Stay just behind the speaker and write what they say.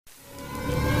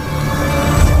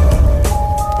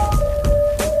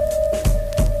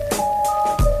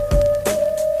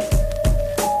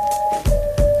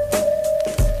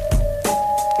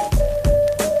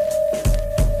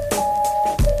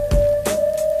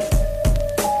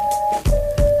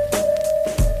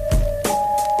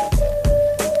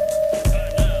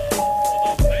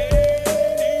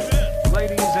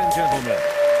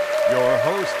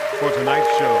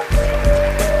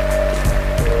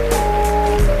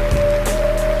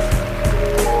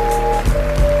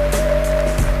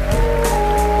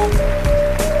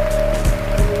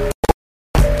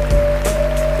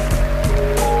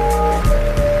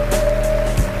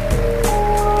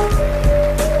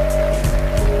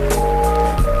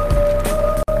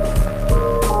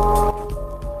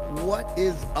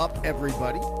up,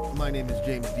 everybody? My name is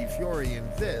James DeFiore, and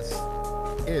this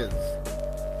is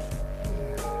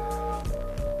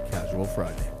Casual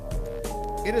Friday.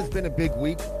 It has been a big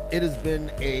week. It has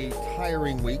been a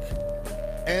tiring week.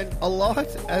 And a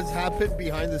lot has happened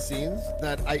behind the scenes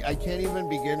that I can't even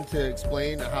begin to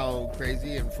explain how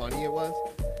crazy and funny it was.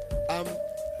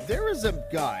 There is a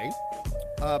guy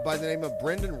by the name of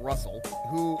Brendan Russell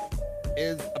who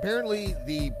is apparently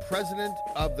the president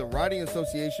of the Riding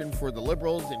Association for the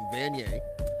Liberals in Vanier,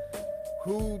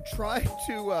 who tried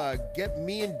to get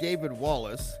me and David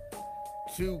Wallace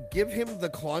to give him the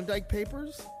Klondike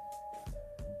Papers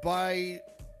by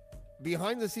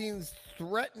behind the scenes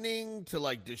threatening to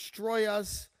like destroy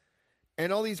us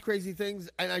and all these crazy things.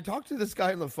 And I talked to this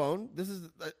guy on the phone. This is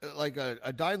like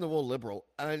a die-in-the-wool liberal,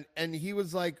 and he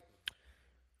was like,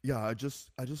 "Yeah, I just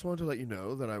wanted to let you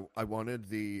know that I wanted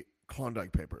the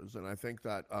Klondike Papers, and I think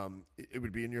that it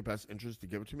would be in your best interest to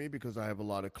give it to me because I have a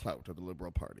lot of clout at the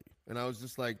Liberal Party." And I was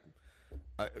just like,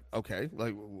 "Okay,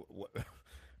 like,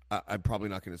 I'm probably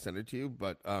not going to send it to you,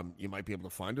 but you might be able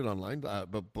to find it online.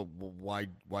 But why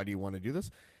do you want to do this?"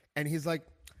 And he's like,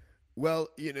 "Well,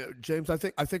 you know, James, I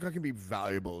think I can be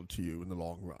valuable to you in the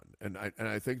long run, and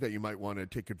I think that you might want to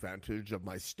take advantage of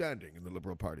my standing in the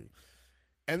Liberal Party."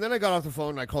 And then I got off the phone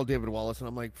and I called David Wallace and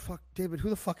I'm like, "Fuck, David, who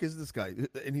the fuck is this guy?"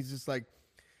 And he's just like,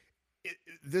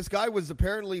 this guy was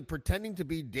apparently pretending to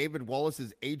be David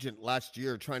Wallace's agent last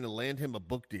year, trying to land him a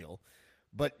book deal,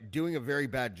 but doing a very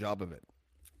bad job of it.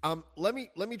 Let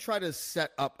me try to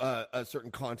set up a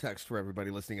certain context for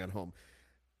everybody listening at home.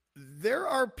 There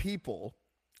are people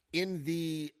in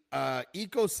the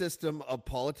ecosystem of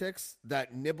politics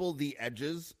that nibble the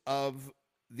edges of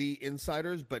the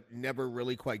insiders, but never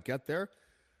really quite get there,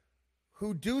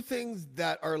 who do things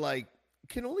that are like,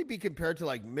 can only be compared to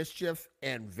like mischief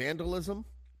and vandalism.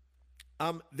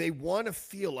 They want to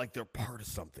feel like they're part of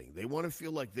something. They want to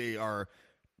feel like they are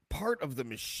part of the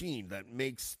machine that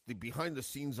makes the behind the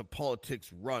scenes of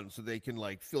politics run, so they can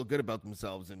like feel good about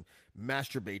themselves and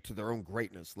masturbate to their own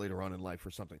greatness later on in life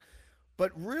or something.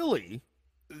 But really,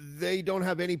 they don't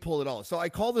have any pull at all. So I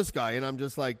call this guy and I'm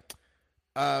just like,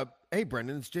 "Hey,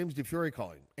 Brendan, it's James DeFiore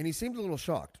calling." And he seemed a little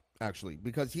shocked, actually,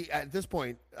 because he, at this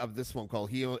point of this phone call,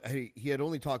 he had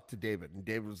only talked to David, and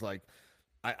David was like,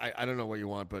 I don't know what you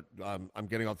want, but I'm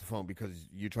getting off the phone because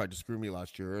you tried to screw me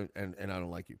last year, and I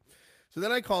don't like you. So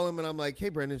then I call him, and I'm like, "Hey,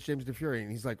 Brendan, it's James DeFiore." And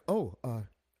he's like, "Oh,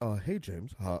 hey,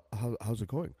 James, how's it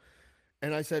going?"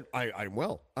 And I said, I'm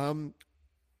well.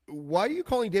 Why are you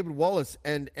calling David Wallace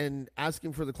and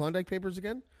asking for the Klondike Papers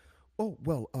again? "Oh,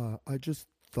 well, I just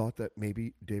thought that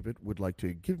maybe David would like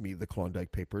to give me the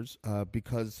Klondike Papers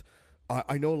because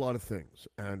I know a lot of things,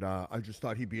 and I just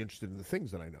thought he'd be interested in the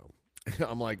things that I know."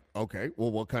 I'm like, "Okay, well,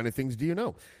 what kind of things do you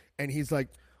know?" And he's like,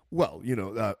 "Well, you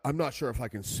know, I'm not sure if I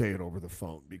can say it over the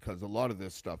phone because a lot of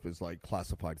this stuff is like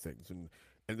classified things, and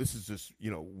this is just,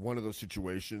 you know, one of those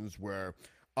situations where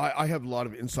I have a lot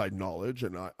of inside knowledge,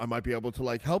 and I might be able to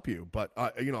like help you, but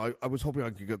I was hoping I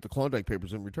could get the Klondike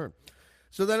Papers in return."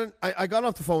 So then I got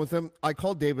off the phone with him. I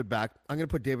called David back. I'm going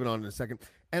to put David on in a second.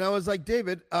 And I was like,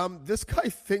 "David, this guy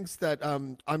thinks that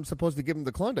I'm supposed to give him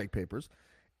the Klondike Papers,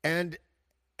 and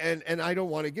I don't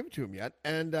want to give it to him yet.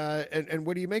 And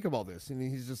what do you make of all this?" And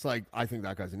he's just like, "I think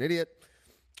that guy's an idiot.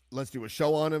 Let's do a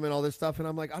show on him and all this stuff." And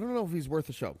I'm like, "I don't know if he's worth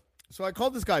a show." So I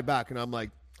called this guy back and I'm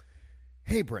like,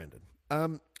 "Hey, Brandon,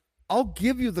 I'll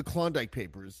give you the Klondike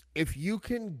Papers if you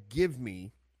can give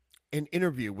me an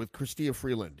interview with Chrystia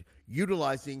Freeland,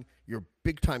 utilizing your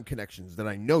big-time connections that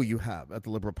I know you have at the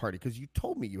Liberal Party, because you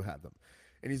told me you had them."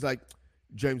 And he's like,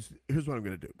 "James, here's what I'm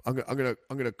going to do. I'm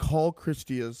going to call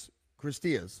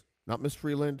Chrystia's, not Miss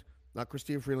Freeland, not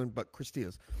Chrystia Freeland, but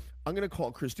Chrystia's. I'm going to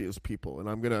call Chrystia's people, and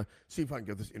I'm going to see if I can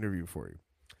get this interview for you."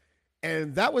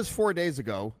 And that was 4 days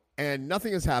ago, and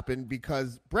nothing has happened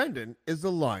because Brendan is a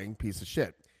lying piece of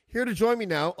shit. Here to join me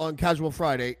now on Casual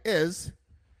Friday is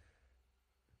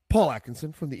Paul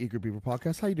Atkinson from the Eager Beaver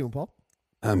podcast. How you doing, Paul?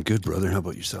 I'm good, brother. How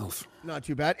about yourself? Not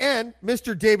too bad. And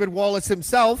Mr. David Wallace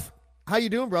himself. How you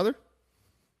doing, brother?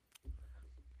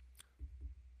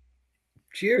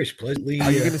 Cheers. Pleasantly.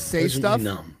 Are you going to say stuff?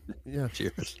 Numb. Yeah.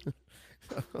 Cheers.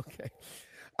 Okay.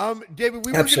 David,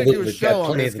 we were going to do a show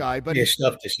on this guy, but he's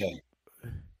stuff to say.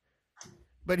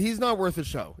 But he's not worth a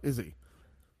show, is he?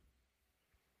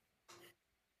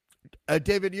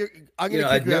 David, I'm going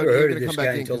to keep you out. You're going to come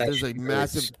back in because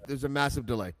there's a massive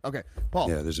delay. Okay, Paul.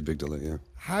 Yeah, there's a big delay. Yeah.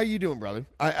 How you doing, brother?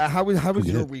 How was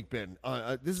your week been?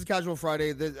 This is Casual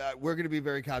Friday. We're going to be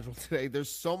very casual today. There's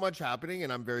so much happening,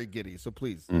 and I'm very giddy. So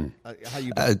please, how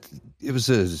you been? It was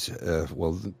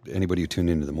well. Anybody who tuned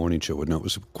into the morning show would know it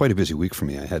was quite a busy week for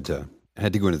me. I had I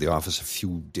had to go into the office a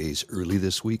few days early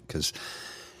this week because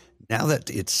now that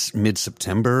it's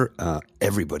mid-September,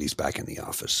 everybody's back in the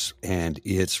office, and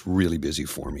it's really busy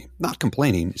for me. Not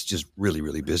complaining, it's just really,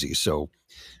 really busy. So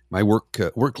my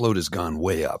workload has gone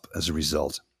way up as a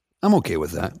result. I'm okay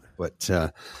with that, but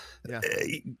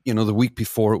the week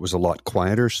before it was a lot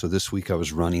quieter. So this week I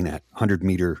was running at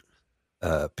 100-meter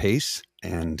pace,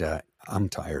 and I'm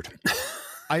tired.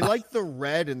 I like the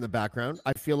red in the background.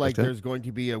 I feel like there's going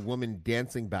to be a woman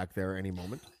dancing back there any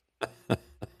moment.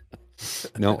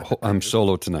 No, I'm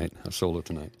solo tonight.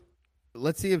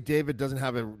 Let's see if David doesn't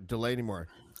have a delay anymore.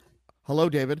 Hello,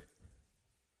 David.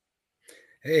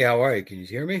 Hey, how are you? Can you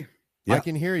hear me? Yeah. I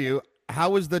can hear you.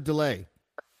 How is the delay?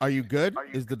 Are you good?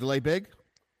 Is the delay big?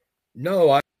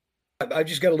 No, I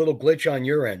just got a little glitch on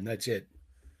your end. That's it.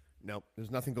 No, there's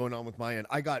nothing going on with my end.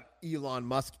 I got Elon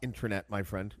Musk internet, my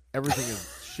friend. Everything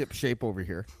is ship shape over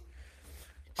here.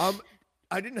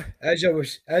 I didn't. As I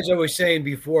was saying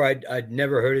before, I'd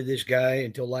never heard of this guy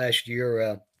until last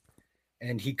year,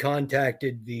 and he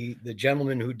contacted the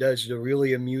gentleman who does the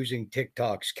really amusing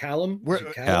TikToks, Callum.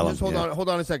 Callum, just hold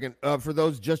on a second. For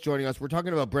those just joining us, we're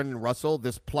talking about Brendan Russell,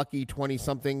 this plucky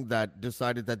 20-something that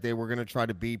decided that they were going to try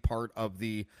to be part of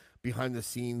the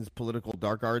behind-the-scenes political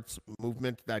dark arts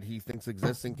movement that he thinks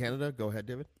exists in Canada. Go ahead,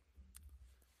 David.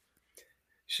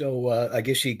 So I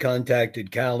guess he contacted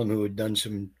Callum, who had done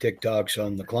some TikToks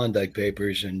on the Klondike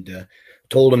Papers, and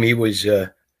told him he was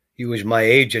my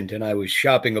agent, and I was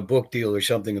shopping a book deal or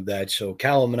something of that. So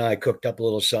Callum and I cooked up a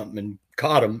little something and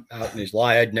caught him out in his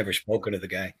lie. I'd never spoken to the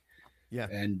guy. Yeah.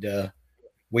 And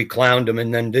we clowned him.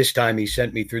 And then this time he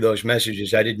sent me through those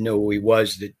messages. I didn't know who he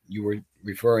was that you were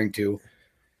referring to.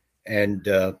 And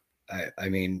I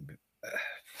mean,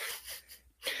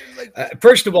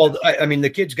 first of all, I mean, the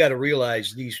kid's got to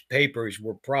realize these papers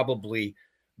were probably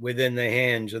within the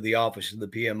hands of the office of the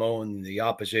PMO and the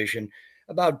opposition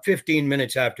about 15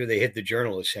 minutes after they hit the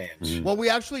journalist's hands. Well,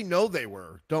 we actually know they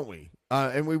were, don't we?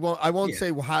 And we won't. I won't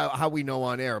say how we know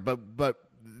on air, but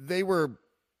they were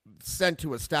sent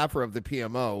to a staffer of the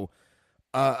PMO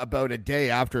about a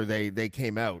day after they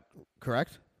came out.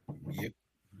 Correct? Yep.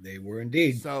 They were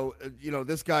indeed. So,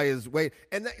 this guy is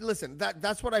and listen,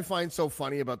 that's what I find so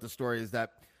funny about the story is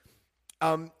that,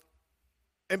 and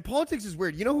politics is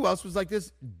weird. You know who else was like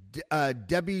this?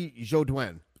 Debbie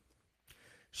Jaudoin.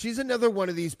 She's another one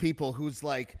of these people who's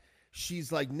like,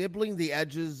 she's like nibbling the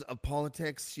edges of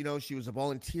politics. She was a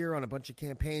volunteer on a bunch of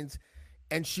campaigns,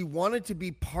 and she wanted to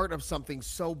be part of something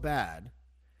so bad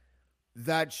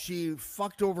that she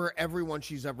fucked over everyone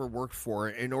she's ever worked for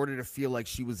in order to feel like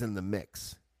she was in the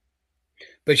mix.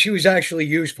 But she was actually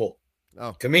useful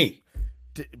to me.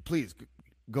 Please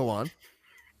go on.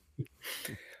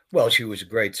 Well, she was a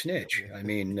great snitch. I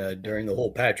mean, during the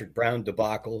whole Patrick Brown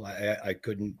debacle, I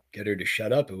couldn't get her to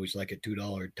shut up. It was like a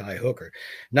 $2 tie hooker.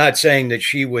 Not saying that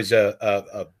she was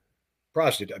a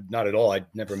prostitute. Not at all. I'd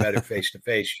never met her face to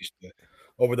face, just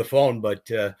over the phone. But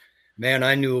man,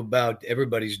 I knew about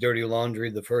everybody's dirty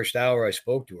laundry the first hour I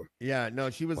spoke to her. Yeah, no,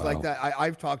 she was like that.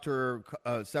 I've talked to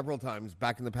her several times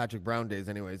back in the Patrick Brown days,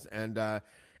 anyways, and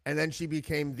then she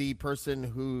became the person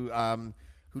who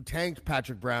tanked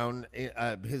Patrick Brown,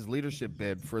 his leadership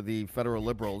bid for the federal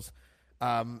Liberals,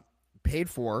 paid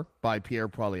for by Pierre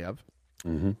Poilievre.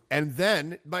 Mm-hmm. And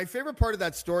then my favorite part of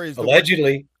that story is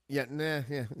allegedly.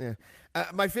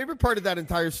 My favorite part of that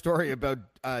entire story about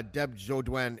Deb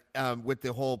Jaudoin with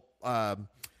the whole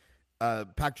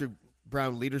Patrick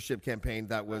Brown leadership campaign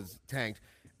that was tanked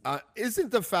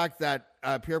isn't the fact that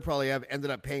Pierre Poilievre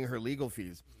ended up paying her legal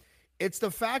fees. It's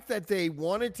the fact that they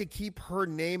wanted to keep her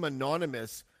name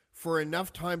anonymous for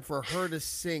enough time for her to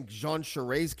sink Jean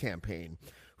Charest's campaign,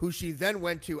 who she then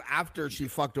went to after she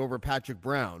fucked over Patrick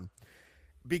Brown,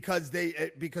 because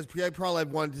Pierre Poilievre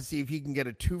wanted to see if he can get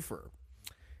a twofer.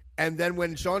 And then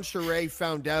when Jean Charest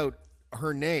found out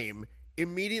her name,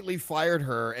 immediately fired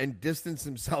her and distanced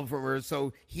himself from her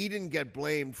so he didn't get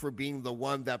blamed for being the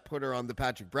one that put her on the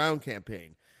Patrick Brown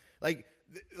campaign.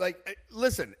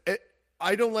 Listen,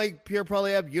 I don't like Pierre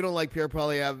Poilievre. You don't like Pierre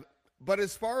Poilievre. But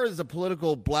as far as the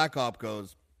political black op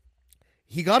goes,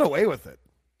 he got away with it.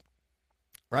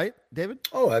 Right, David?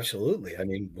 Oh, absolutely. I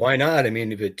mean, why not? I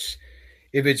mean, if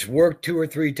it's worked 2 or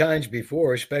 3 times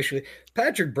before, especially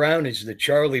Patrick Brown is the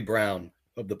Charlie Brown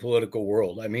of the political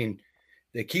world. I mean,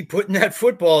 they keep putting that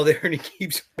football there and he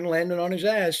keeps landing on his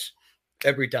ass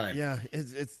every time. Yeah,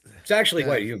 it's actually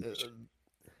quite humorous.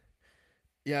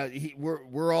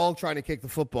 We're all trying to kick the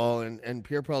football, and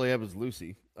Pierre Poilievre is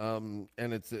Lucy, and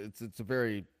it's a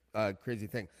very crazy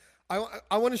thing.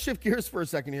 I want to shift gears for a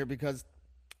second here because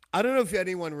I don't know if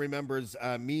anyone remembers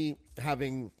me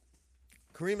having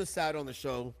Caryma sat on the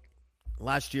show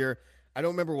last year. I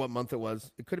don't remember what month it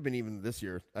was. It could have been even this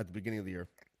year at the beginning of the year.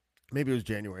 Maybe it was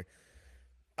January.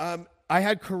 I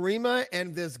had Caryma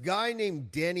and this guy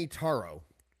named Danny Taro.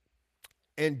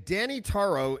 And Danny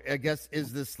Taro, I guess,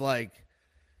 is this like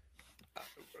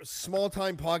small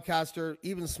time podcaster,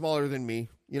 even smaller than me.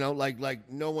 You know, like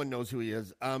no one knows who he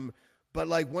is. But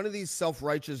like one of these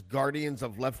self-righteous guardians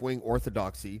of left-wing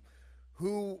orthodoxy,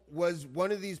 who was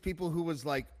one of these people who was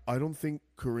like, I don't think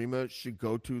Caryma should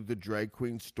go to the drag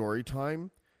queen story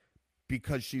time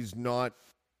because she's not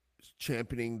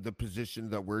championing the position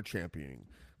that we're championing.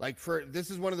 Like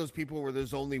this is one of those people where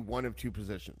there's only one of two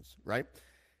positions, right?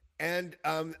 And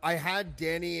I had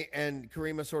Danny and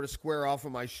Caryma sort of square off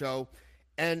on my show.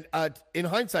 And in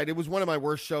hindsight, it was one of my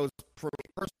worst shows for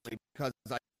me personally because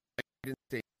I didn't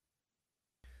say.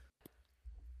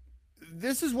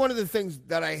 This is one of the things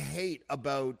that I hate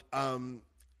about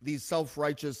these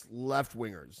self-righteous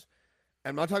left-wingers.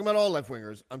 And I'm not talking about all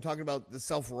left-wingers. I'm talking about the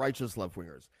self-righteous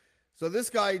left-wingers. So this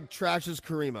guy trashes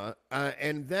Caryma,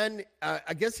 and then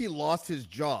I guess he lost his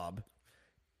job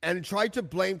and tried to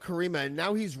blame Caryma, and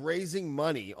now he's raising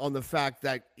money on the fact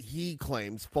that he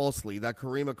claims falsely that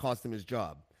Caryma cost him his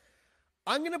job.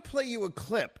 I'm going to play you a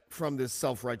clip from this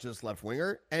self-righteous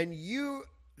left-winger, and you,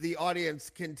 the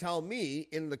audience, can tell me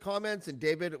in the comments, and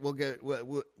David, we'll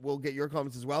get your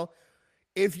comments as well,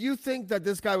 if you think that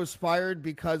this guy was fired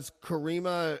because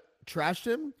Caryma trashed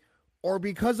him or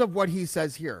because of what he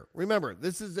says here. Remember,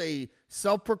 this is a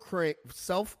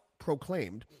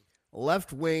self-proclaimed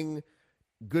left-wing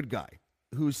good guy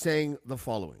who's saying the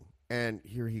following, and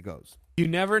here he goes. You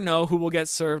never know who will get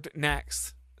served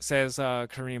next, says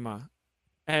Caryma.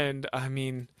 And I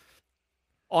mean,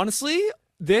 honestly,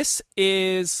 this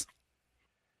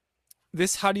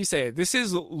how do you say it? This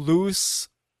is loose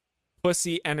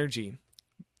pussy energy.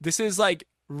 This is like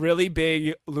really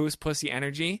big loose pussy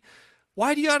energy.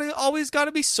 Why do you always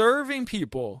gotta be serving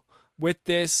people with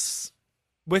this,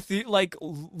 with the like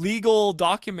legal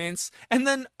documents? And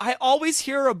then I always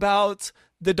hear about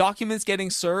the documents getting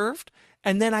served,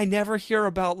 and then I never hear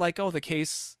about like, oh, the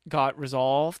case got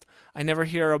resolved. I never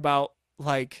hear about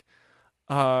like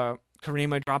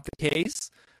Caryma dropped the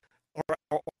case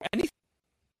or anything.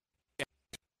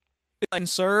 And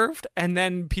served, and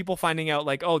then people finding out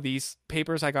like, oh, these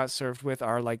papers I got served with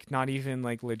are like not even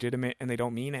like legitimate and they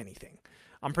don't mean anything.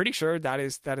 I'm pretty sure that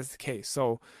is the case.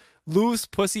 So loose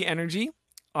pussy energy,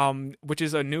 which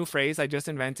is a new phrase I just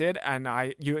invented, and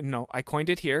I coined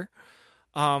it here.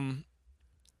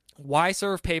 Why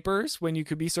serve papers when you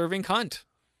could be serving cunt?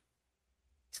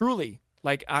 Truly,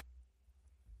 like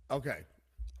okay,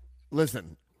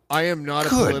 listen, I am not a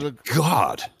Good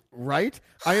God. Right?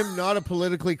 I am not a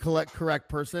politically correct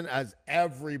person, as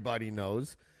everybody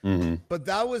knows. Mm-hmm. But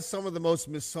that was some of the most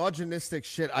misogynistic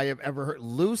shit I have ever heard.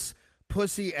 Loose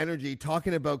pussy energy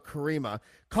talking about Caryma,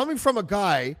 coming from a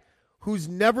guy who's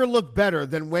never looked better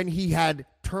than when he had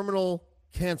terminal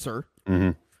cancer,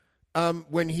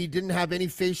 when he didn't have any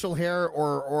facial hair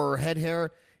or head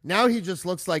hair. Now he just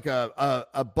looks like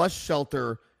a bus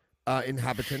shelter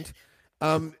inhabitant.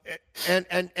 And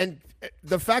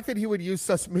the fact that he would use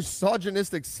such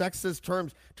misogynistic, sexist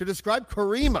terms to describe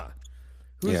Caryma,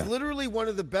 who's literally one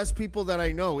of the best people that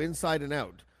I know inside and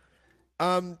out,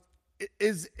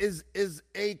 is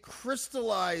a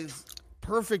crystallized,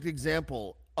 perfect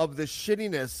example of the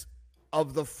shittiness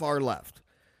of the far left.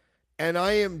 And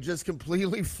I am just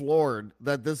completely floored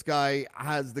that this guy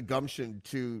has the gumption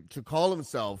to call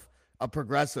himself a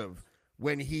progressive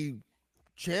when he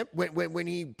when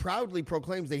he proudly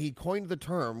proclaims that he coined the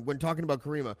term, when talking about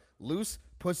Caryma, loose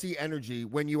pussy energy,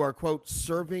 when you are, quote,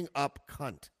 serving up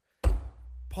cunt.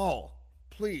 Paul,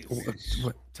 please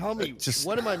tell me,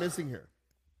 what am I missing here?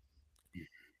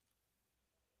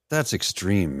 That's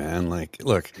extreme, man. Like,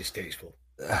 look, distasteful.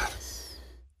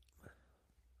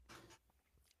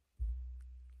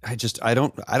 I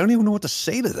don't even know what to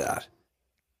say to that.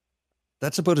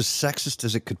 That's about as sexist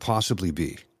as it could possibly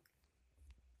be.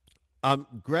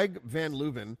 Greg Van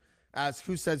Leuven asks,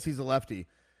 who says he's a lefty?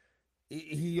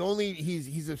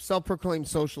 He's a self-proclaimed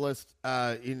socialist.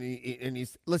 And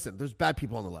he's, listen, there's bad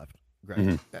people on the left,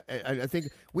 Greg. I think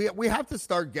we have to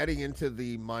start getting into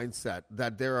the mindset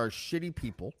that there are shitty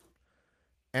people,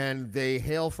 and they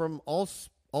hail from all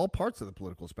parts of the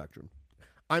political spectrum.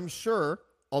 I'm sure,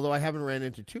 although I haven't ran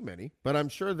into too many, but I'm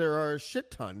sure there are a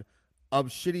shit ton of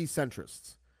shitty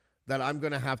centrists that I'm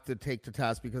going to have to take to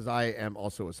task because I am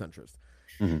also a centrist.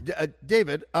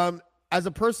 David, as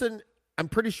a person, I'm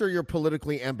pretty sure you're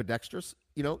politically ambidextrous.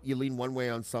 You know, you lean one way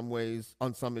on some ways,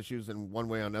 on some issues, and one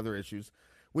way on other issues.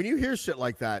 When you hear shit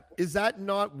like that, is that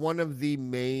not one of the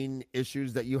main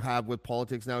issues that you have with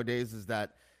politics nowadays? Is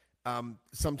that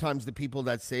sometimes the people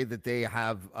that say that they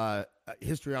have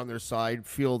history on their side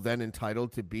feel then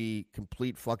entitled to be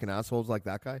complete fucking assholes like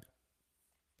that guy?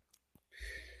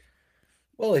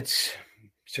 Well, it's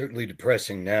certainly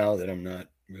depressing now that I'm not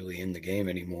really in the game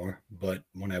anymore. But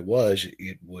when I was,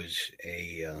 it was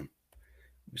it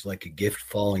was like a gift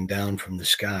falling down from the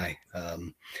sky.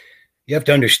 You have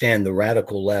to understand the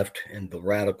radical left and the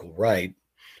radical right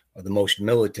are the most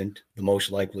militant, the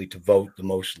most likely to vote, the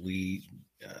most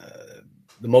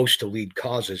to lead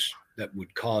causes that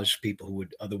would cause people who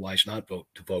would otherwise not vote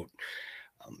to vote.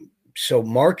 So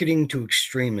marketing to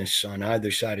extremists on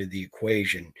either side of the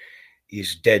equation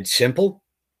is dead simple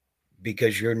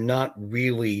because you're not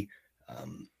really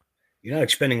you're not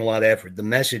expending a lot of effort. The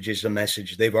message is the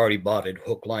message. They've already bought it,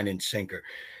 hook, line, and sinker.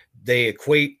 They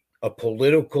equate a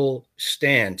political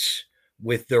stance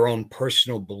with their own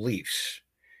personal beliefs.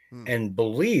 And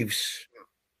beliefs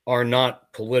are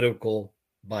not political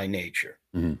by nature.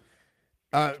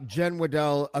 Jen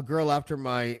Waddell, a girl after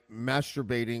my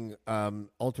masturbating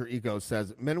alter ego,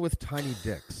 says men with tiny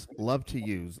dicks love to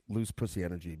use loose pussy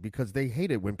energy because they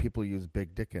hate it when people use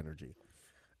big dick energy.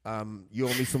 You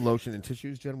owe me some lotion and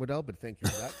tissues, Jen Waddell, but thank you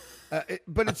for that.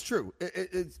 But it's true.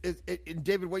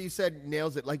 David, what you said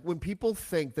nails it. Like when people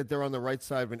think that they're on the right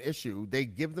side of an issue, they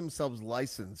give themselves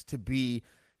license to be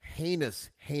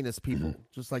heinous people,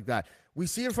 just like that. We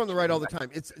see it from the right all the time.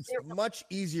 It's much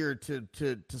easier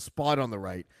to spot on the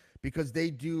right because they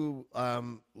do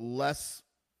less.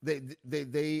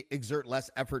 They exert less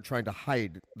effort trying to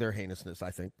hide their heinousness, I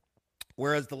think.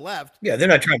 Whereas the left, yeah, they're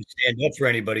not trying to stand up for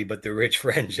anybody but their rich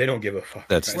friends. They don't give a fuck.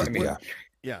 That's right?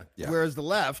 Yeah. Whereas the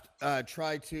left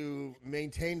try to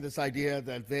maintain this idea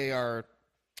that they are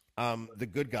the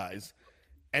good guys,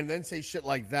 and then say shit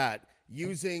like that,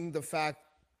 using the fact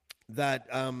that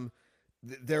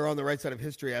they're on the right side of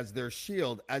history as their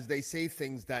shield, as they say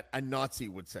things that a Nazi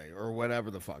would say or whatever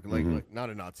the fuck, like not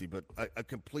a Nazi, but a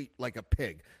complete like a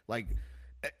pig, like.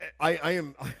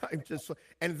 I'm just,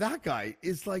 and that guy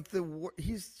is like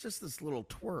he's just this little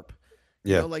twerp,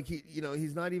 like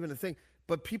he's not even a thing,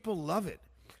 but people love it,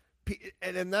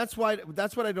 and that's what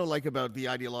I don't like about the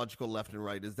ideological left and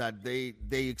right is that they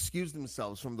excuse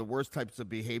themselves from the worst types of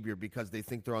behavior because they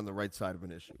think they're on the right side of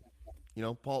an issue.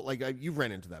 Paul, like you've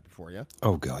ran into that before, yeah?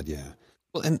 Oh God, yeah.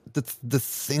 Well, and the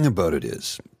thing about it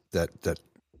is that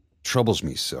troubles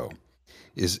me so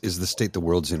is the state the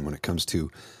world's in when it comes to.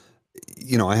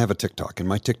 I have a TikTok, and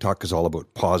my TikTok is all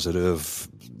about positive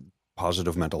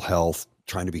mental health,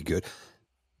 trying to be good.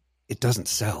 It doesn't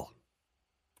sell.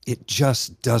 It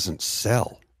just doesn't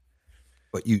sell.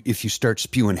 But if you start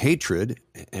spewing hatred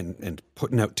and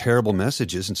putting out terrible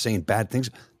messages and saying bad things,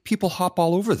 people hop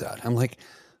all over that. I'm like,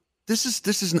 this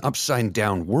is an upside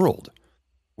down world.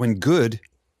 When good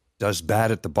does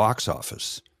bad at the box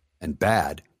office and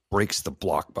bad breaks the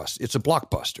blockbuster. It's a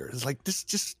blockbuster. It's like this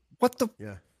just what the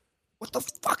What the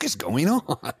fuck is going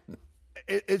on?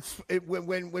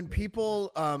 When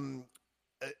people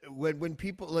when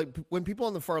people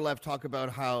on the far left talk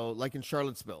about how, like in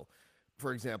Charlottesville,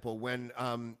 for example, when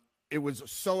it was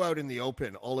so out in the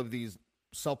open, all of these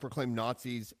self-proclaimed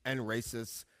Nazis and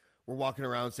racists were walking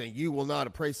around saying, "You will not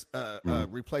replace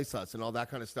us," and all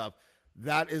that kind of stuff.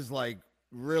 That is like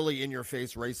really in your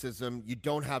face racism. You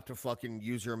don't have to fucking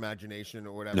use your imagination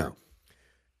or whatever. No.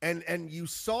 And you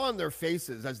saw on their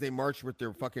faces as they marched with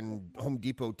their fucking Home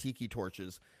Depot tiki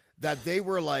torches that they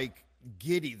were like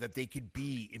giddy that they could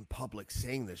be in public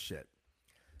saying this shit.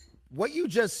 What you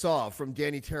just saw from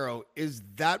Danny Taro is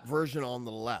that version on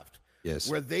the left. Yes.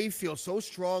 Where they feel so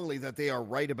strongly that they are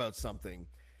right about something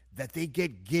that they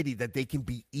get giddy that they can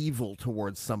be evil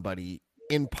towards somebody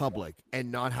in public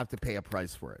and not have to pay a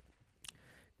price for it.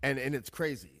 And it's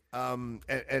crazy.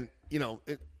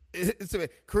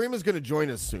 Caryma's going to join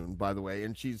us soon, by the way,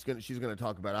 and she's going to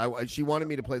talk about it. She wanted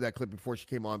me to play that clip before she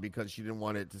came on because she didn't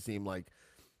want it to seem like,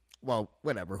 well,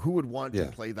 whatever. Who would want to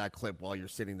play that clip while you're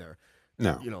sitting there?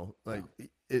 No,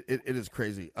 it is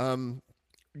crazy.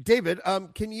 David,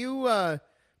 can you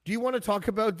do you want to talk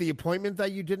about the appointment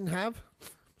that you didn't have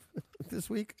this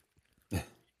week?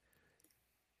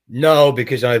 No,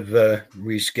 because I've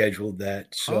rescheduled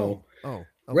that. So. Okay.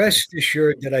 Rest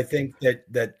assured that I think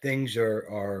that things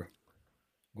are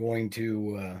going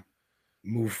to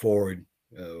move forward.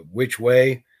 Which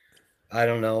way, I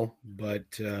don't know, but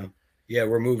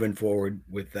we're moving forward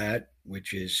with that,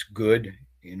 which is good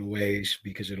in ways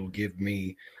because it'll give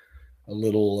me a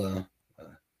little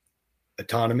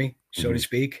autonomy, so to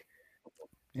speak.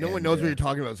 No one knows what you're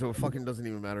talking about, so it fucking doesn't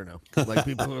even matter now. Like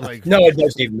people are like, no, it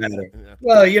doesn't even matter. Yeah.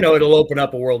 Well, it'll open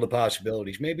up a world of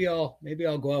possibilities. Maybe I'll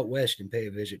go out west and pay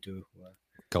a visit to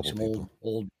Couple some people.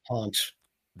 old haunts.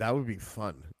 That would be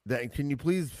fun. Can you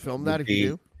please film that if you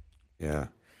do? Yeah,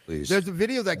 please. There's a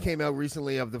video that came out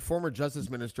recently of the former Justice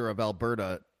Minister of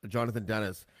Alberta, Jonathan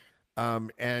Dennis,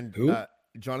 and Who?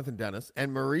 Jonathan Dennis and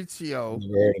Maurizio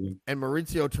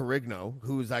Torigno,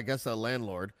 who's I guess a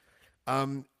landlord,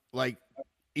 like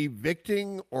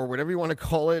evicting or whatever you want to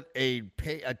call it a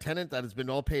tenant that has been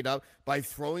all paid up by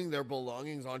throwing their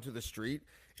belongings onto the street.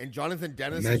 And Jonathan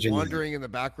Dennis is wandering in the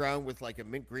background with like a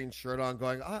mint green shirt on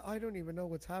going, I don't even know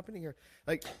what's happening here.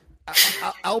 Like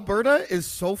Alberta is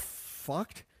so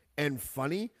fucked and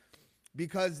funny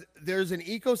because there's an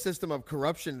ecosystem of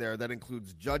corruption there that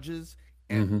includes judges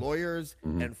and lawyers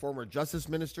and former justice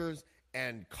ministers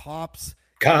and cops.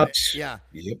 Yeah.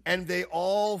 Yep. And they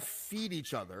all feed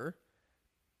each other.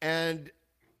 And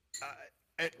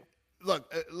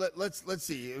look, let's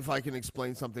see if I can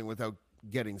explain something without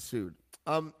getting sued.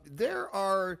 There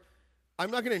are, I'm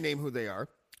not going to name who they are.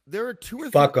 There are two or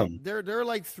three. Fuck them. There are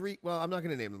like three. Well, I'm not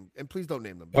going to name them, and please don't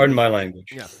name them. Pardon my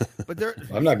language. Yeah, but there.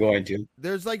 I'm not going to.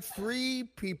 There's like three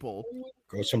people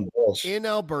Grow some balls in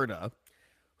Alberta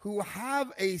who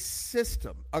have a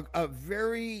system, a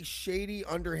very shady,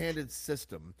 underhanded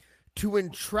system to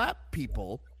entrap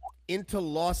people into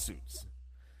lawsuits.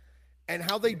 And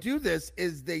how they do this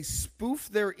is they spoof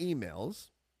their emails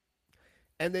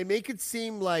and they make it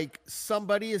seem like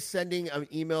somebody is sending an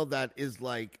email that is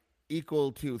like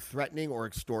equal to threatening or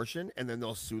extortion, and then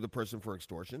they'll sue the person for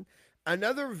extortion.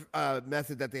 Another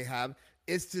method that they have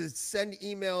is to send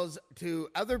emails to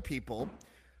other people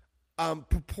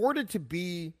purported to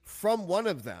be from one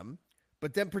of them,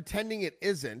 but then pretending it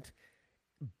isn't,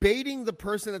 baiting the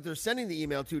person that they're sending the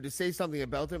email to say something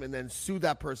about them and then sue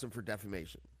that person for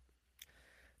defamation.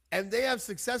 And they have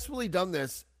successfully done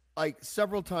this like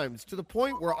several times to the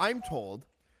point where I'm told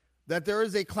that there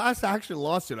is a class action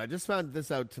lawsuit. I just found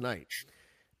this out tonight.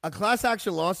 A class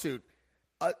action lawsuit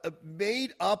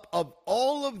made up of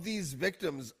all of these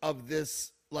victims of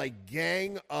this like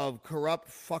gang of corrupt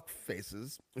fuck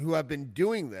faces who have been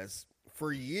doing this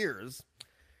for years.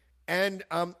 And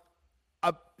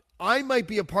I might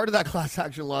be a part of that class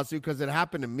action lawsuit because it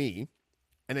happened to me.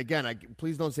 And again,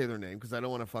 please don't say their name because I don't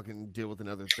want to fucking deal with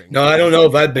another thing. No, I don't know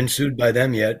if I've been sued by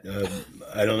them yet.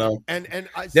 I don't know. And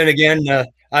then again,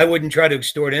 I wouldn't try to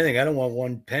extort anything. I don't want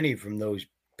one penny from those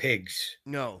pigs.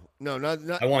 No, not.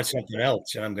 I want something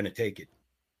else, and I'm going to take it.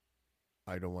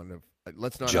 I don't want to.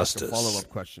 Let's not Justice. ask a follow-up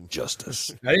question.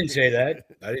 Justice. I didn't say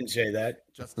that.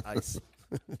 Just ice.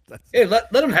 Hey, let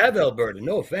them have Alberta.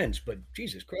 No offense, but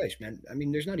Jesus Christ, man. I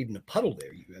mean, there's not even a puddle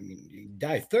there. You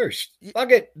die of thirst.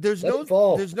 Fuck it. There's no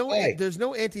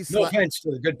anti-slap. No offense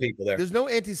to the good people there. There's no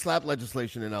anti-slap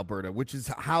legislation in Alberta, which is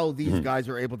how these guys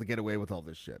are able to get away with all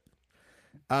this shit.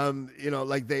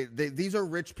 Like these are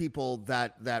rich people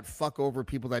that fuck over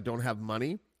people that don't have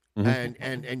money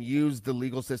and use the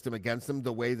legal system against them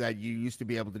the way that you used to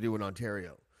be able to do in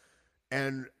Ontario.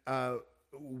 And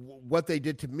what they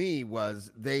did to me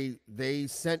was they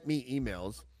sent me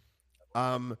emails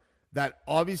that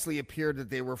obviously appeared that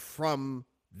they were from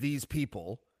these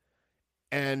people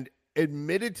and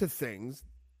admitted to things.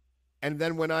 And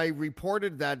then when I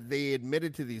reported that they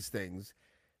admitted to these things,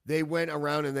 they went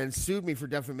around and then sued me for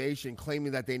defamation,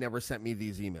 claiming that they never sent me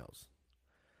these emails.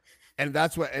 And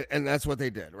that's what they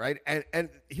did, right? And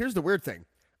here's the weird thing.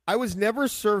 I was never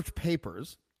served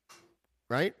papers,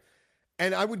 right?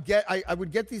 And I would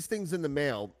get these things in the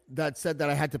mail that said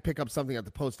that I had to pick up something at the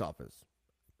post office.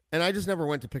 And I just never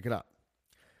went to pick it up.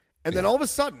 And then all of a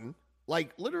sudden,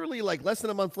 like literally like less than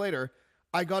a month later,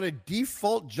 I got a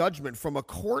default judgment from a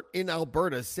court in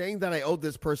Alberta saying that I owed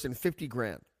this person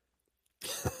 $50,000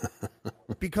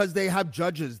 because they have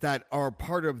judges that are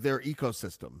part of their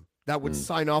ecosystem that would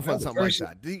sign off on something like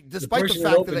that. Despite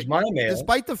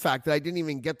the fact that I didn't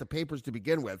even get the papers to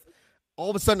begin with, all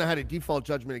of a sudden I had a default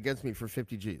judgment against me for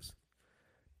 50 G's.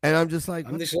 And I'm just like,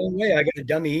 I'm the same way. I got a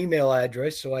dummy email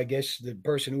address. So I guess the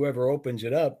person, whoever opens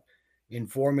it up,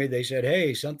 informed me. They said,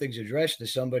 hey, something's addressed to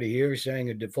somebody here saying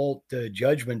a default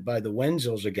judgment by the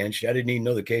Wenzels against you. I didn't even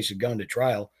know the case had gone to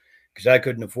trial because I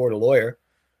couldn't afford a lawyer.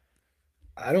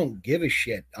 I don't give a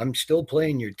shit. I'm still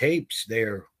playing your tapes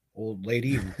there, old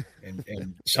lady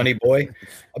and Sonny boy.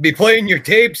 I'll be playing your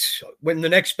tapes when the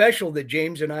next special that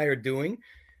James and I are doing,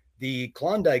 the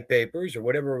Klondike Papers or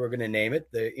whatever we're going to name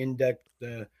it, the in-depth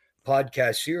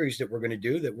podcast series that we're going to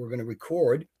do, that we're going to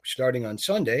record starting on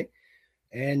Sunday.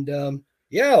 And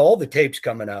all the tapes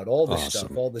coming out, all the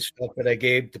stuff, all the stuff that I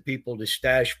gave to people to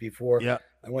stash before I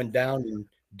went down and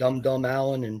Dum Dum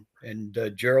Allen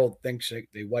and Gerald thinks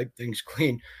they wipe things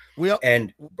clean.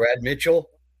 And Brad Mitchell,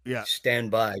 yeah,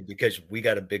 stand by because we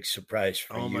got a big surprise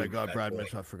for you. Oh my God, Brad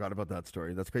Mitchell! I forgot about that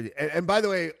story. That's crazy. And by the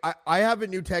way, I have a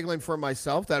new tagline for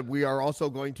myself that we are also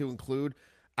going to include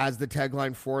as the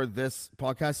tagline for this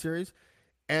podcast series.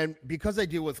 And because I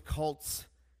deal with cults,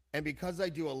 and because I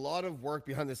do a lot of work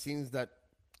behind the scenes that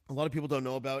a lot of people don't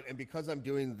know about, and because I'm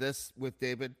doing this with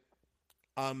David,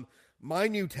 my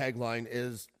new tagline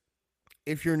is,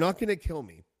 if you're not going to kill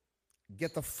me,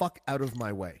 get the fuck out of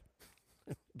my way.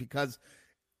 Because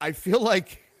I feel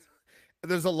like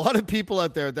there's a lot of people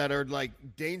out there that are like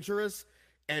dangerous,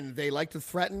 and they like to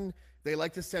threaten. They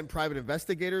like to send private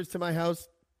investigators to my house.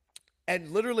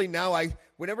 And literally now,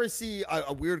 whenever I see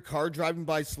a weird car driving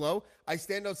by slow, I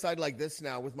stand outside like this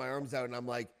now with my arms out, and I'm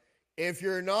like, if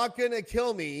you're not going to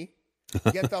kill me,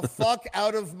 get the fuck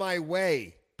out of my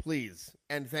way, please.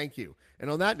 And thank you. And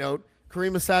on that note,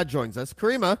 Caryma Sad joins us.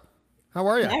 Caryma, how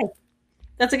are you? Nice.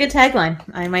 That's a good tagline.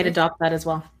 I might adopt that as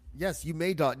well. Yes, you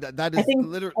may. That is I think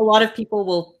literally a lot of people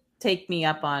will take me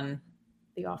up on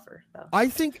the offer, though. I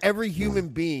think every human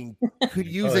being could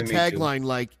use a tagline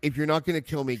like, if you're not going to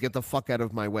kill me, get the fuck out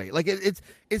of my way. Like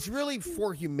it's really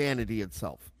for humanity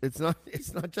itself. It's not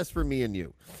just for me and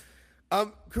you.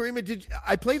 Caryma,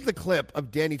 I played the clip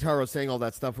of Danny Taro saying all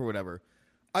that stuff or whatever.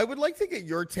 I would like to get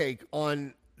your take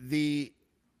on the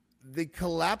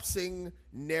collapsing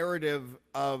narrative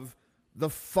of the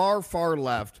far, far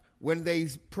left when they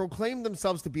proclaim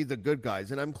themselves to be the good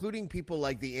guys. And I'm including people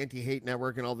like the Anti-Hate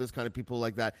Network and all this kind of people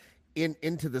like that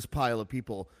into this pile of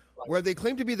people, where they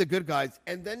claim to be the good guys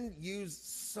and then use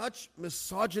such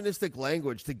misogynistic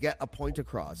language to get a point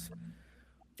across.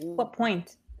 What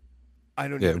point? I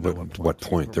don't even know what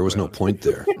point. There was no point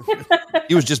there.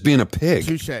 He was just being a pig.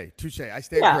 Touche. I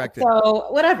stand corrected.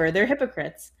 So whatever. They're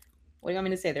hypocrites. What do you want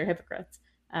me to say? They're hypocrites.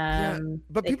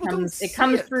 But people it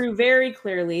comes through very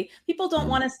clearly. People don't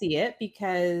want to see it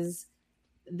because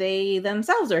they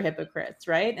themselves are hypocrites,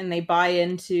 right? And they buy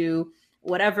into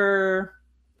whatever.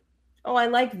 Oh, I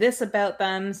like this about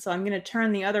them, so I'm going to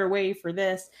turn the other way for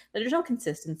this. But there's no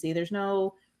consistency. There's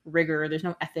no rigor. There's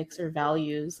no ethics or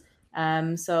values.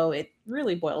 So it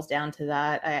really boils down to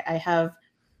that. I have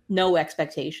no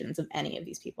expectations of any of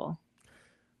these people.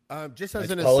 Just as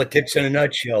politics in a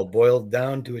nutshell, boiled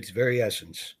down to its very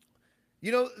essence.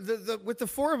 You know, with the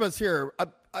four of us here,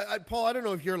 Paul, I don't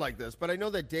know if you're like this, but I know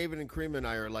that David and Caryma and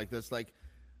I are like this. Like,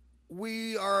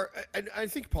 we are, and I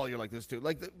think, Paul, you're like this too.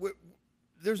 Like,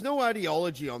 there's no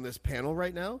ideology on this panel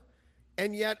right now,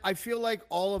 and yet I feel like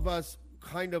all of us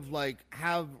kind of like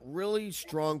have really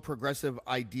strong progressive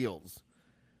ideals.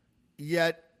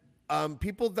 Yet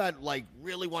people that like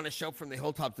really want to shout from the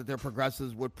hilltops that they're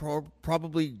progressives would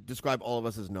probably describe all of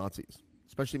us as Nazis,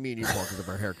 especially me and you, Paul, because of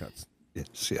our haircuts.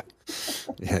 Yes,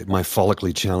 yeah, my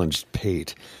follically challenged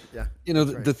pate. Yeah, you know,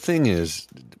 the thing is,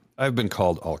 I've been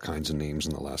called all kinds of names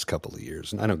in the last couple of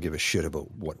years, and I don't give a shit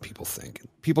about what people think.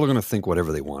 People are going to think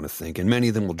whatever they want to think, and many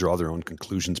of them will draw their own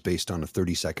conclusions based on a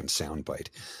 30-second soundbite.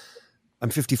 I'm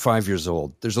 55 years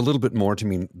old. There's a little bit more to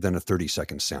me than a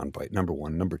 30-second soundbite, number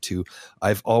one. Number two,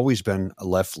 I've always been a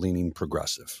left-leaning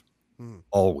progressive,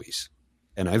 always.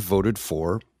 And I've voted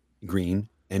for Green,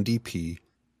 NDP,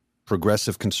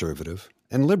 Progressive Conservative,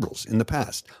 and Liberals in the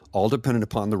past, all dependent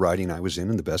upon the riding I was in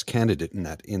and the best candidate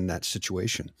in that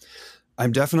situation.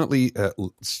 I'm definitely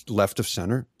left of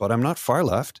center, but I'm not far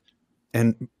left.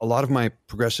 And a lot of my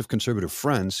progressive conservative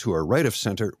friends who are right of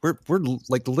center, we're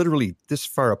like literally this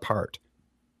far apart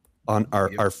on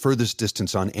our furthest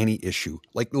distance on any issue,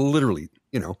 like literally,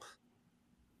 you know.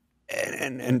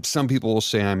 And some people will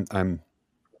say I'm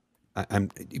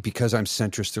because I'm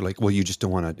centrist. They're like, well, you just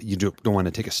don't want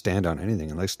to take a stand on anything.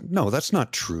 And like, no, that's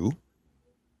not true.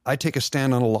 I take a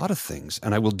stand on a lot of things,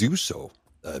 and I will do so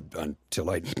until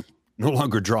I no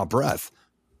longer draw breath.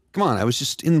 Come on, I was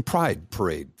just in the Pride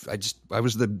Parade. I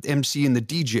was the MC and the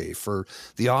DJ for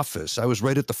The Office. I was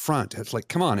right at the front. It's like,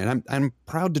 come on, and I'm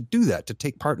proud to do that, to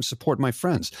take part and support my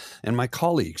friends and my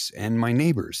colleagues and my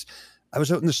neighbors. I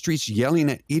was out in the streets yelling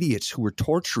at idiots who were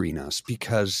torturing us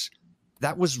because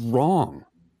that was wrong.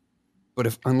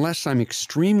 But unless I'm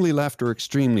extremely left or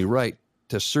extremely right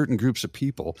to certain groups of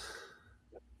people,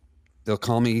 they'll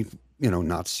call me,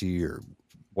 Nazi or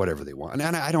whatever they want.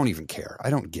 And I don't even care. I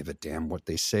don't give a damn what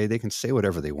they say. They can say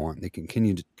whatever they want. They can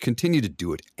continue to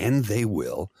do it, and they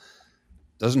will.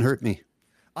 Doesn't hurt me.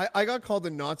 I got called a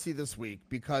Nazi this week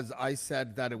because I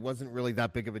said that it wasn't really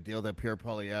that big of a deal that Pierre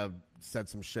Poilievre said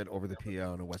some shit over the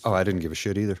PA on a West. Oh, I didn't give a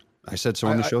shit either. I said so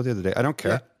on the show the other day. I don't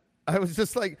care. Yeah, I was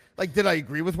just like, did I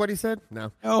agree with what he said?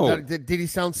 No. No. Did he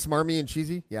sound smarmy and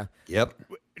cheesy? Yeah. Yep.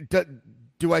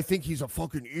 Do I think he's a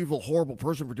fucking evil, horrible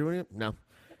person for doing it? No.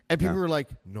 And people were like,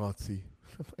 Nazi.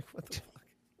 I'm like, what the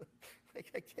fuck?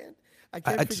 Like, I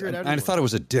can't figure it out anymore. I thought it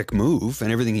was a dick move,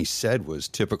 and everything he said was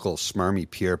typical smarmy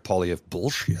Pierre Poilievre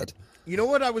bullshit. You know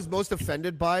what I was most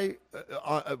offended by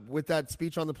with that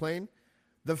speech on the plane?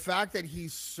 The fact that he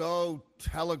so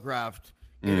telegraphed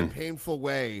in a painful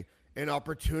way an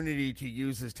opportunity to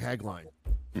use his tagline.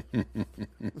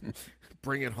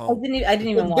 Bring it home. I didn't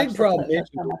even watch. The big problem is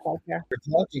we're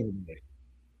talking about it.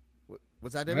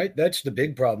 What's that, David? Right? That's the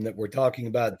big problem, that we're talking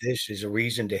about this as a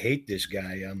reason to hate this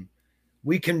guy.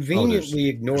 We conveniently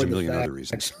ignore the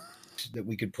fact that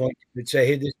we could point to and say,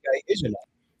 hey, this guy is enough.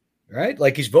 Right?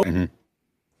 Like he's voting.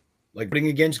 Like voting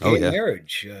against gay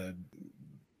marriage.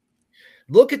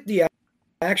 Look at the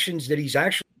actions that he's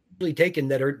actually taken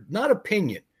that are not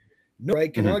opinion. No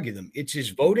right can argue them. It's his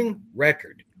voting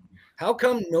record. How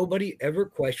come nobody ever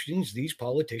questions these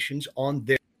politicians on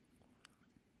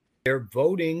their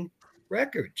voting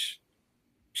records?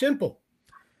 Simple.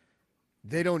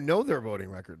 They don't know their voting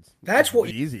records. That's what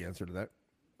the easy answer to that.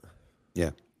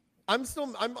 Yeah. I'm it's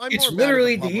more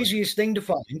literally mad at the easiest thing to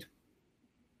find.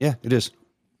 Yeah, it is.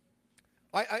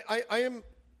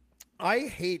 I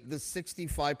hate the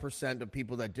 65% of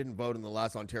people that didn't vote in the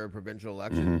last Ontario provincial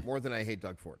election more than I hate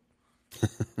Doug Ford.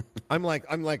 I'm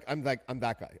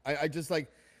that guy. I just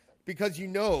like, because you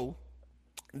know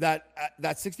that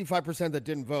 65% that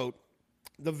didn't vote,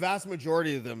 the vast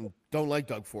majority of them don't like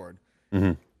Doug Ford.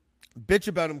 Bitch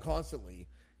about him constantly,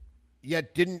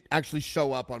 yet didn't actually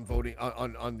show up on voting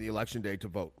on the election day to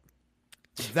vote.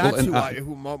 That's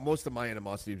who most of my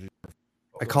animosity is.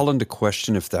 I call into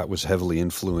question if that was heavily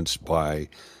influenced by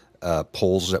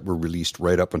polls that were released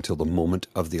right up until the moment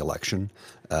of the election.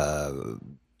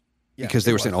 Because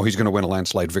they were saying, he's going to win a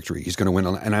landslide victory. He's going to win.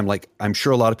 And I'm like, I'm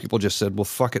sure a lot of people just said, well,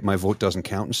 fuck it. My vote doesn't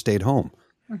count, and stayed home.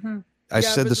 I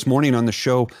said this morning on the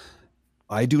show,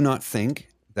 I do not think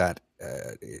that,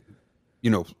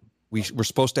 we're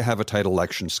supposed to have a tight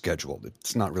election scheduled.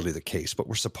 It's not really the case, but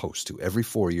we're supposed to. Every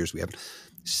 4 years we have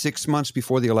 6 months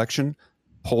before the election,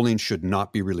 polling should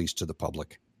not be released to the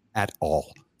public at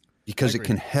all, because it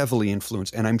can heavily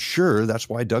influence. And I'm sure that's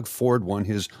why Doug Ford won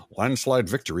his landslide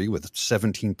victory with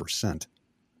 17%.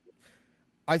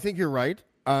 I think you're right.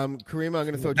 Caryma, I'm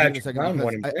going to throw it to you in a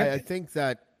second. I think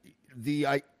that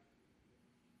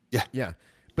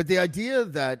but the idea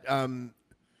that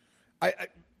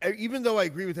even though I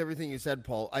agree with everything you said,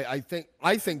 Paul, I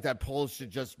think that polls should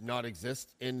just not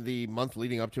exist in the month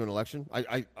leading up to an election.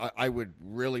 I would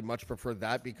really much prefer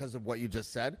that because of what you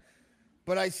just said.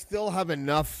 But I still have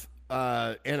enough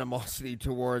animosity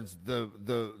towards the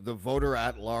voter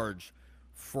at large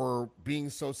for being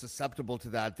so susceptible to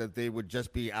that they would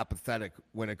just be apathetic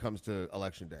when it comes to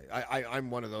election day.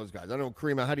 I'm one of those guys. I don't know,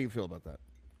 Caryma, how do you feel about that?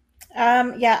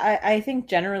 I think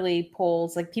generally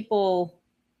polls, like, people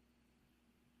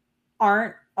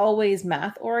aren't always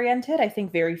math oriented. I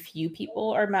think very few people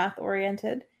are math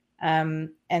oriented. And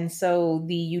so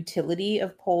the utility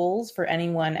of polls for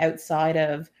anyone outside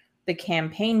of the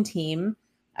campaign team,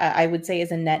 I would say,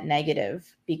 is a net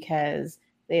negative, because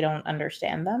they don't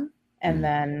understand them and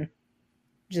then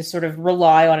just sort of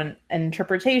rely on an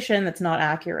interpretation that's not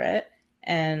accurate.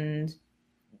 And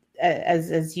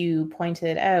as you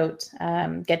pointed out,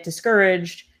 get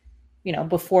discouraged,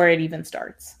 before it even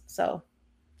starts. So.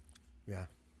 Yeah.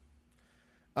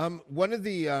 One of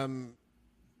the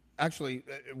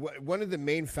one of the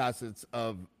main facets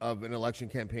of an election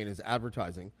campaign is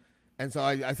advertising, and so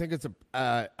I think it's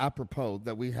apropos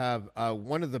that we have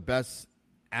one of the best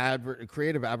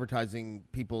creative advertising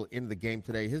people in the game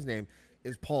today. His name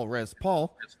is Paul Riss.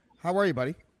 Paul, how are you,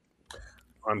 buddy?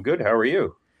 I'm good. How are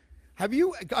you?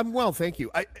 I'm well, thank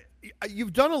you.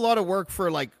 You've done a lot of work for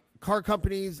like car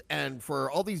companies and for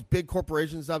all these big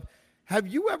corporations and stuff. Have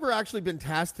you ever actually been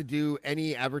tasked to do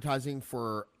any advertising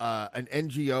for an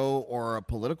NGO or a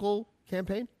political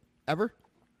campaign ever?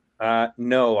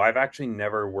 No, I've actually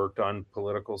never worked on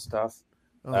political stuff.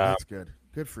 Oh, that's good.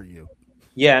 Good for you.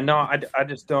 Yeah, no, I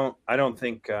just don't. I don't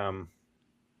think.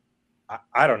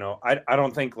 I don't know. I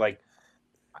don't think like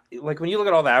when you look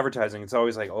at all the advertising, it's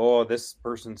always like, oh, this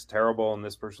person's terrible and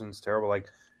this person's terrible. Like,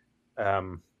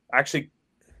 actually,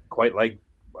 quite like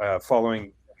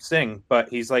following Singh, but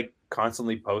he's like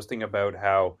constantly posting about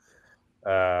how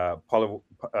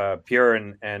Pierre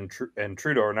and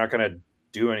Trudeau are not going to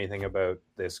do anything about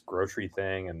this grocery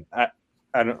thing, and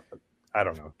I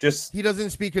don't know. Just he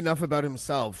doesn't speak enough about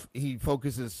himself. He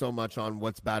focuses so much on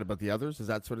what's bad about the others. Is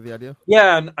that sort of the idea?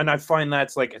 Yeah, and I find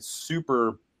that's like it's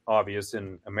super obvious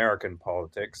in American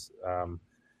politics,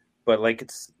 but like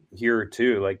it's here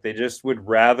too. Like they just would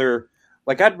rather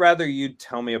like, I'd rather you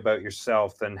tell me about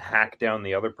yourself than hack down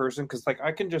the other person, because like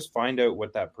I can just find out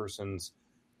what that person's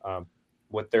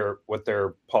what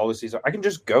their policies are. I can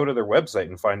just go to their website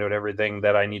and find out everything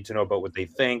that I need to know about what they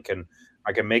think, and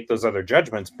I can make those other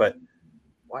judgments. But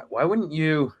why wouldn't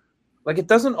you? Like, it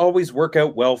doesn't always work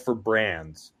out well for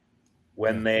brands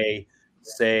when they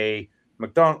say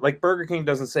McDonald's, like Burger King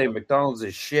doesn't say McDonald's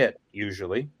is shit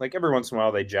usually. Like, every once in a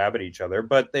while they jab at each other,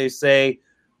 but they say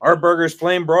our burger's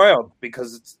flame broiled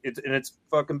because it's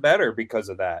fucking better because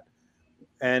of that.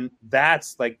 And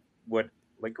that's like what,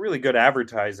 like, really good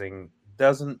advertising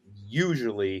doesn't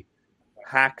usually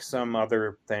hack some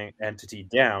other entity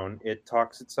down. It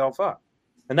talks itself up.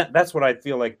 And that's what I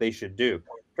feel like they should do.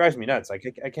 It drives me nuts. Like,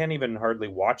 I can't even hardly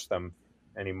watch them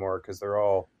anymore because they're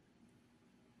all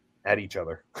at each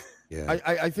other. Yeah.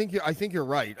 I think you're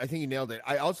right. I think you nailed it.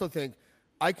 I also think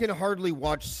I can hardly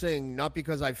watch Singh, not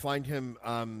because I find him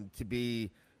to be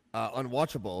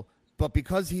unwatchable, but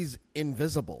because he's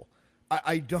invisible.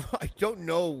 I don't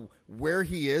know where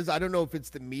he is. I don't know if it's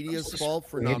the media's fault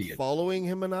for not following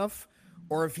him enough,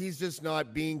 or if he's just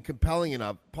not being compelling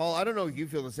enough. Paul, I don't know if you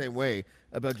feel the same way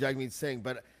about Jagmeet Singh,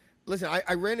 but listen,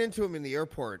 I ran into him in the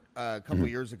airport a couple of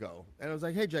years ago, and I was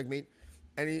like, "Hey, Jagmeet,"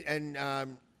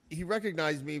 and he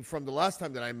recognized me from the last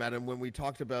time that I met him when we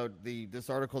talked about this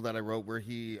article that I wrote where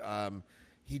he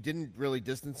didn't really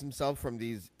distance himself from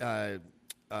these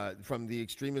from the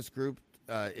extremist group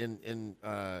in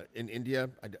India,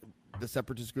 the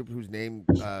separatist group whose name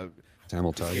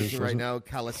Tamil Tigers right now,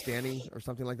 Khalistani or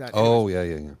something like that. Oh,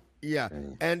 yeah.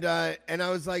 And I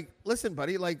was like, listen,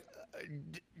 buddy, like,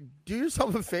 do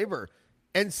yourself a favor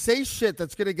and say shit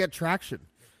that's gonna get traction.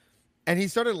 And he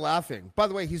started laughing. By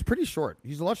the way, he's pretty short.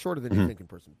 He's a lot shorter than you think in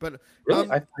person. But really,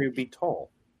 I thought he'd be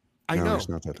tall. I know he's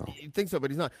not that tall. You think so,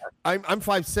 but he's not. I'm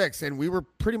 5'6", and we were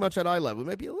pretty much at eye level.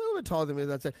 Maybe a little bit taller than me.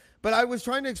 That's it. But I was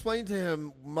trying to explain to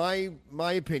him my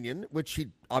opinion, which he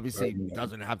obviously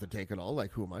doesn't have to take at all.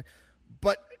 Like, who am I?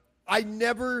 But I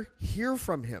never hear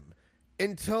from him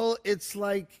until it's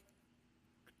like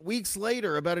weeks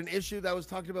later about an issue that was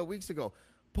talked about weeks ago.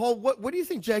 Paul, what do you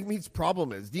think Jagmeet's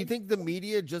problem is? Do you think the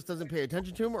media just doesn't pay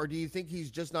attention to him, or do you think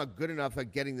he's just not good enough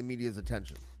at getting the media's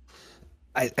attention?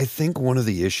 I think one of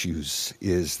the issues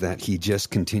is that he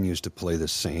just continues to play the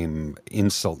same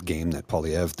insult game that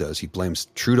Polyev does. He blames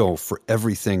Trudeau for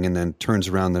everything and then turns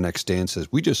around the next day and says,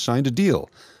 "We just signed a deal."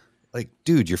 Like,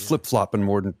 dude, you're flip-flopping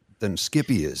more than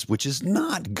Skippy is, which is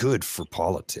not good for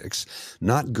politics,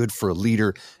 not good for a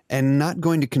leader, and not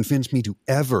going to convince me to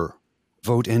ever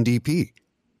vote NDP.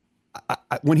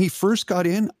 When he first got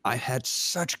in, I had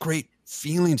such great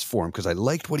feelings for him because I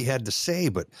liked what he had to say,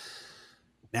 but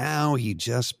now he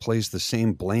just plays the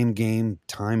same blame game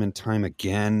time and time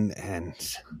again, and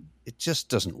it just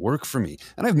doesn't work for me.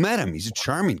 And I've met him. He's a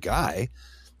charming guy,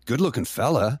 good-looking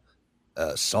fella,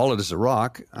 solid as a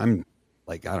rock. I'm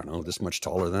like, I don't know, this much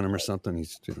taller than him or something.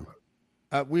 He's, you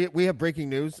know. We have breaking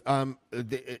news.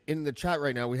 In the chat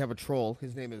right now, we have a troll.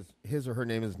 His or her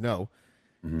name is No.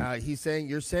 He's saying,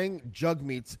 "You're saying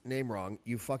Jugmeat's name wrong,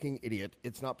 you fucking idiot.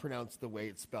 It's not pronounced the way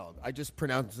it's spelled. I just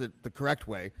pronounced it the correct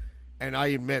way, and I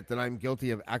admit that I'm guilty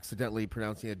of accidentally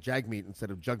pronouncing it Jagmeat instead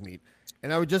of Jugmeat.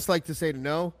 And I would just like to say to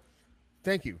No,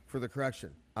 thank you for the correction.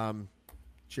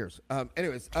 Cheers.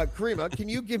 Anyways, Caryma, can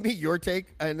you give me your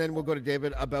take, and then we'll go to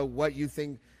David, about what you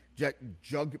think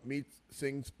Jagmeet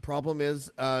Singh's problem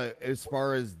is as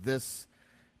far as this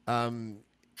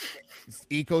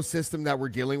ecosystem that we're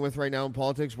dealing with right now in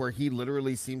politics, where he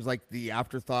literally seems like the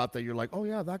afterthought that you're like, oh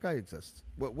yeah, that guy exists.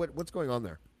 What's going on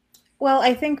there? Well,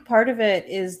 I think part of it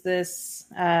is this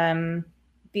the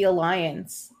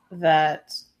alliance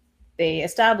that they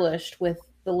established with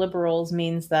the Liberals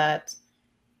means that,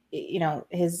 you know,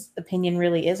 his opinion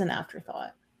really is an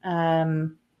afterthought,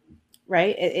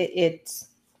 right? It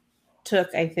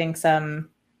took, I think, some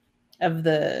of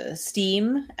the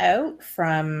steam out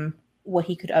from what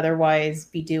he could otherwise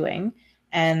be doing.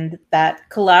 And that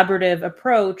collaborative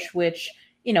approach, which,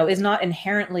 you know, is not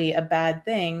inherently a bad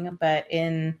thing, but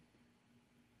in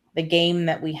the game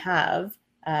that we have,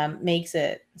 makes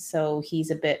it so he's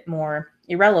a bit more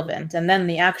irrelevant. And then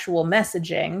the actual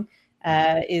messaging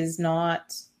is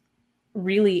not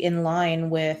really in line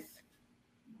with,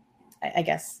 I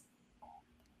guess,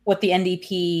 what the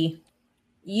NDP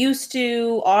used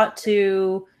to, ought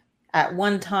to, at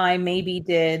one time maybe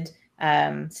did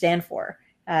stand for.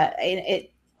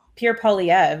 Pierre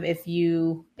Poilievre, if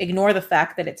you ignore the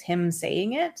fact that it's him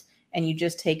saying it and you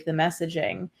just take the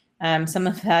messaging, some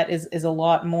of that is a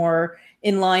lot more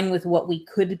in line with what we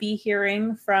could be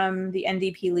hearing from the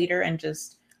NDP leader and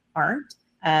just aren't.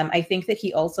 I think that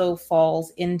he also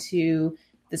falls into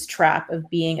this trap of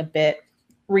being a bit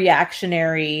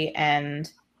reactionary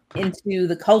and into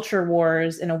the culture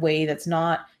wars in a way that's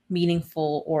not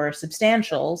meaningful or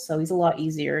substantial. So he's a lot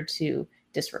easier to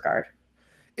disregard.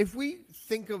 If we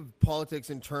think of politics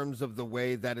in terms of the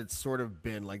way that it's sort of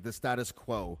been, like the status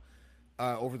quo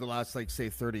over the last, like, say,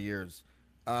 30 years,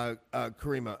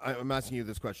 Caryma, I'm asking you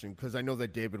this question because I know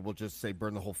that David will just say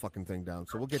burn the whole fucking thing down.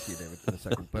 So we'll get to you, David, in a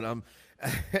second. But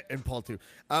and Paul too.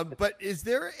 But is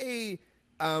there a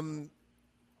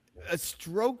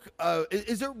stroke?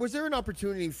 Was there an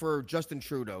opportunity for Justin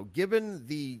Trudeau, given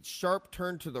the sharp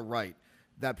turn to the right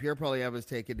that Pierre Poilievre has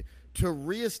taken, to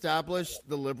reestablish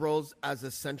the Liberals as a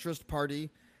centrist party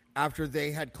after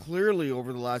they had clearly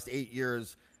over the last 8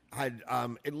 years had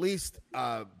at least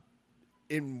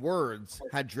in words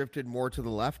had drifted more to the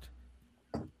left?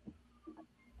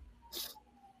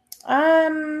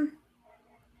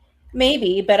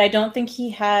 Maybe, but I don't think he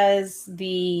has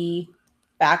the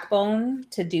backbone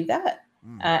to do that.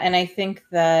 And I think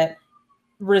that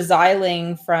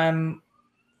resiling from,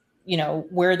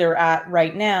 where they're at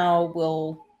right now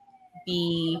will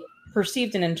be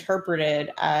perceived and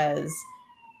interpreted as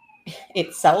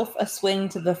itself a swing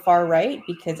to the far right,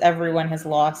 because everyone has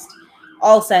lost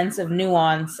all sense of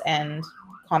nuance and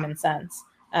common sense.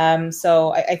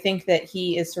 So I think that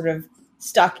he is sort of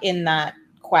stuck in that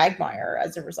quagmire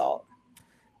as a result.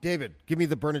 David, give me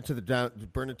the burn it to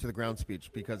the ground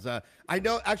speech, because I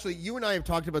know actually you and I have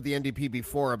talked about the NDP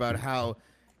before about how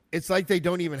it's like they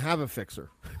don't even have a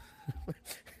fixer.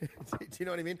 Do you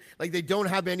know what I mean? Like they don't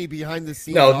have any behind the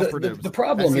scenes operatives. The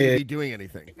problem that seem is to be doing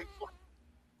anything.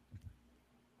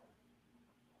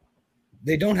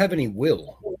 They don't have any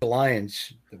will.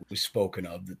 Alliance that was spoken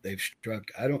of that they've struck.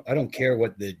 I don't care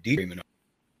what the agreement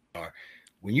are.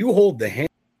 When you hold the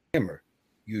hammer,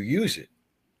 you use it.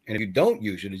 And if you don't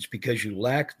use it, it's because you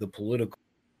lack the political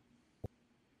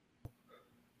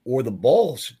or the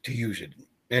balls to use it.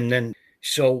 And then,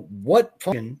 so what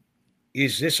function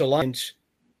is this alliance?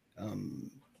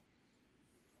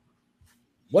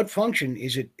 What function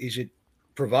is it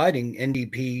providing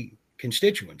NDP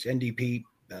constituents, NDP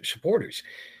supporters?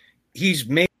 He's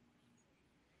made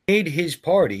his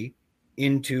party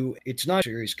into, it's not a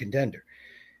serious contender.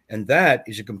 And that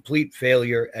is a complete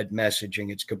failure at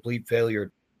messaging. It's a complete failure at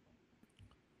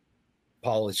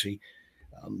policy.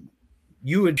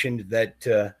 You mentioned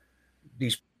that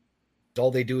these,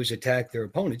 all they do is attack their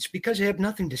opponents because they have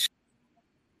nothing to say.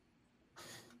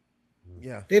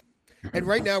 Yeah. And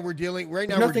right now we're dealing with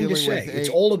it's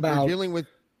all about dealing with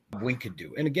what we could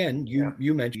do. And again,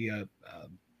 you mentioned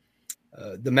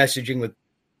the messaging with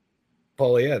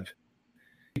Poilievre.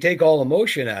 You take all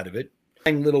emotion out of it.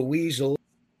 Little Weasel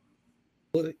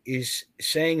is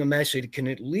saying a message can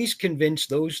at least convince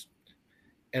those,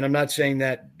 and I'm not saying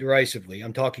that derisively,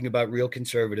 I'm talking about real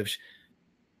conservatives,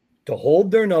 to hold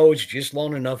their nose just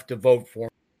long enough to vote for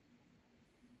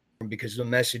him because the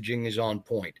messaging is on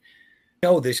point. They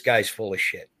know this guy's full of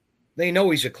shit. They know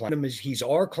he's a clown. He's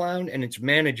our clown, and it's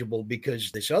manageable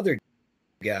because this other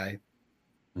guy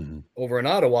over in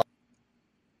Ottawa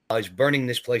is burning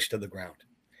this place to the ground.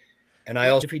 And I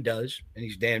also, if he does, and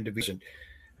he's damned if he doesn't,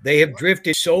 they have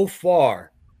drifted so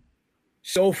far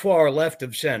left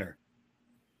of center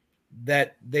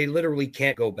that they literally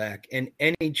can't go back. And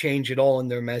any change at all in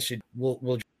their message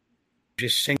will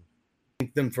just sink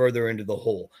them further into the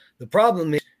hole. The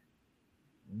problem is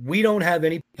we don't have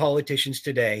any politicians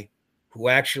today who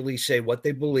actually say what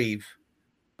they believe,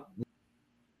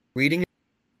 reading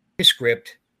a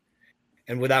script,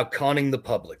 and without conning the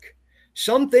public.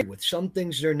 Some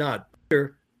things they're not.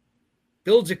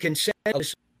 Builds a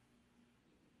consensus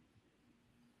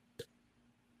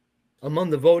among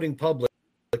the voting public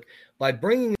by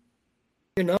bringing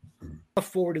enough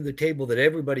forward to the table that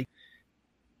everybody,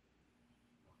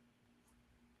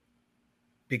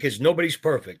 because nobody's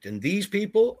perfect, and these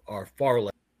people are far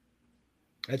less.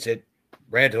 That's it.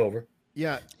 Rant over.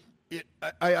 Yeah.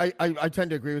 I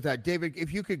tend to agree with that. David,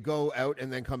 if you could go out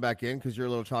and then come back in because you're a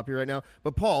little choppy right now.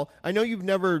 But Paul, I know you've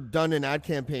never done an ad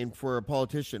campaign for a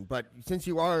politician, but since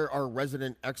you are our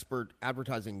resident expert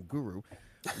advertising guru,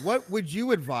 what would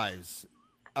you advise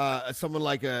someone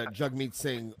like a Jagmeet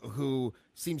Singh who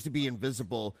seems to be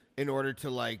invisible in order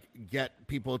to get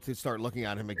people to start looking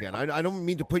at him again? I don't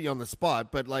mean to put you on the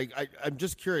spot, but I'm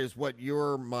just curious what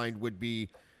your mind would be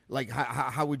like.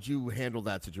 How would you handle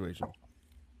that situation?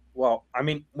 Well, I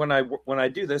mean, when I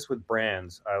do this with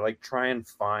brands, I try and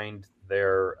find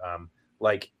their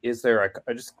is there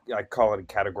I call it a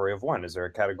category of one. Is there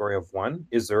a category of one?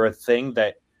 Is there a thing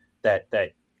that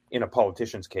in a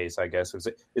politician's case, I guess,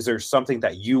 is there something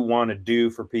that you want to do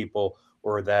for people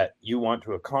or that you want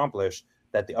to accomplish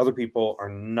that the other people are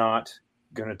not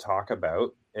going to talk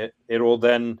about, it'll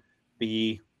then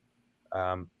be,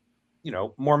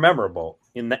 more memorable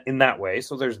in that way.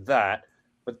 So there's that.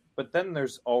 But then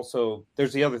there's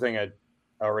the other thing I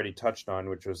already touched on,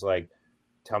 which was like,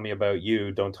 tell me about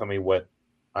you. Don't tell me what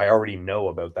I already know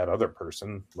about that other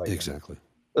person. Like, Exactly.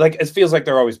 Like, it feels like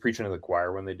they're always preaching to the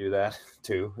choir when they do that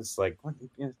too. It's like,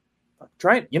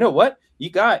 try it. You know what?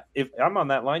 If I'm on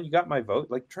that line, you got my vote.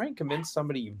 Like, try and convince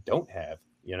somebody you don't have,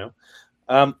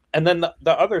 and then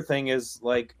the other thing is,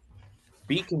 like,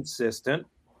 be consistent,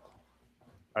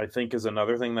 I think, is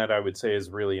another thing that I would say is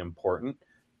really important.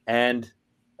 And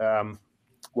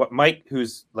what Mike,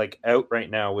 who's like out right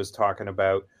now, was talking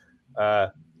about,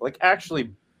 like,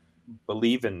 actually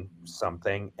believe in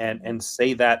something and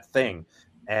say that thing,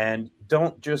 and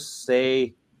don't just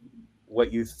say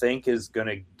what you think is going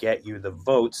to get you the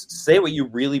votes. Say what you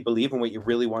really believe and what you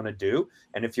really want to do.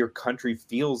 And if your country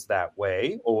feels that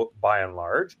way, or by and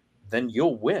large, then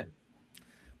you'll win.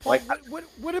 Paul,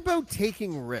 what about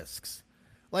taking risks?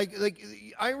 Like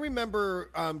I remember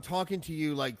talking to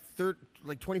you like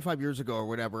 25 years ago or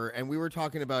whatever, and we were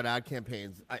talking about ad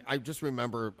campaigns. I just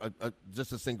remember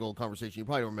just a single conversation. You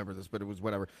probably don't remember this, but it was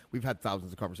whatever. We've had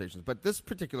thousands of conversations, but this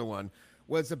particular one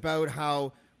was about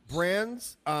how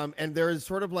brands, and there is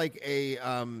sort of like a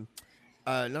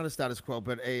not a status quo,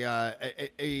 but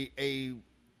a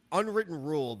unwritten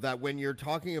rule that when you're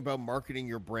talking about marketing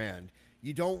your brand,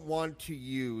 you don't want to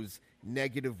use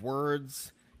negative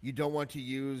words. You don't want to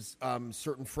use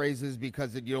certain phrases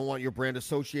because you don't want your brand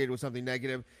associated with something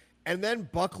negative. And then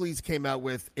Buckley's came out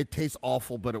with, it tastes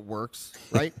awful, but it works,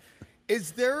 right?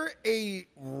 Is there a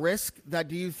risk that,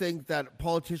 do you think that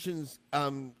politicians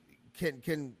do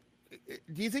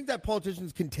you think that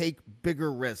politicians can take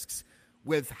bigger risks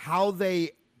with how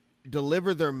they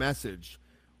deliver their message,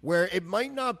 where it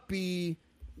might not be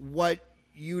what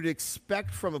you'd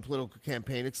expect from a political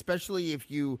campaign, especially if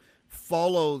you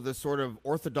follow the sort of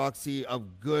orthodoxy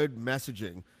of good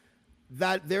messaging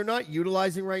that they're not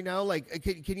utilizing right now? Like,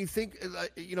 can you think,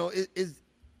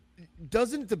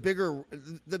 doesn't the bigger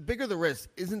the risk,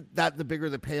 isn't that the bigger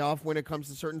the payoff when it comes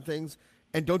to certain things?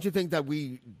 And don't you think that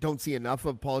we don't see enough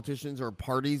of politicians or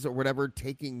parties or whatever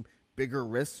taking bigger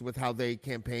risks with how they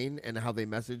campaign and how they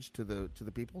message to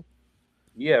the people?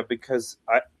 Yeah, because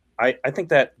I think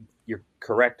that you're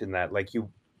correct in that. Like, you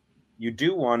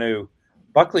do want to.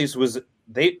 Buckley's was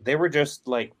they were just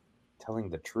like telling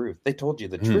the truth. They told you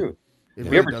the truth. It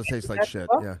really does taste like shit.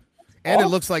 Stuff? Yeah, and it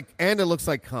looks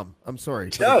like cum. I'm sorry,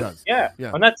 it does. Yeah,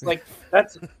 and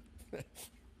that's.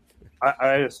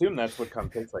 I assume that's what cum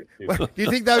tastes like too. Well, do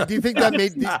you think that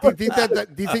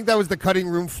was the cutting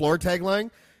room floor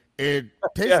tagline? It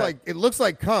tastes like, it looks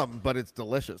like cum, but it's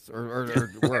delicious, or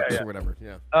works, or whatever.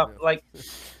 Yeah.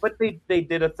 But they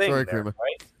did a thing. Sorry, there, Caryma.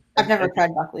 right? I've never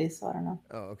tried Buckley's, so I don't know.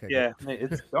 Oh, okay. Yeah,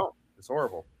 it's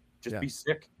horrible. Just be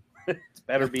sick. It's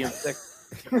better being sick.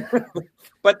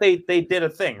 But they did a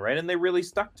thing, right? And they really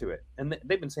stuck to it. And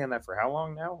they've been saying that for how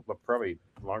long now? Well, probably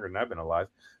longer than I've been alive.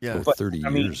 Yeah, but, 30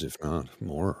 years, if not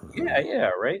more.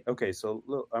 Yeah, right. Okay, so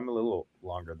I'm a little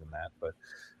longer than that, but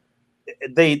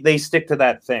they stick to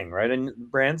that thing, right? And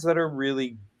brands that are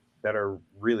really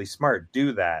smart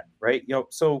do that, right?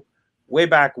 So way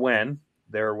back when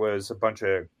there was a bunch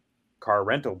of car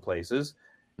rental places,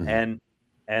 and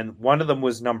one of them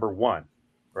was number one,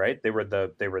 right? They were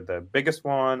the biggest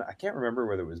one. I can't remember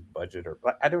whether it was Budget or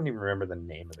I don't even remember the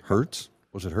name of the company. Hertz?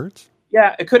 Was it Hertz?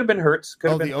 Yeah, it could have been Hertz. The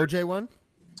OJ one?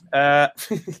 I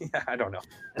don't know.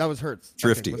 That was Hertz.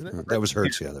 Thrifty. Wasn't it? That was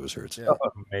Hertz. Yeah, that was Hertz. Yeah. Oh,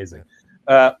 amazing.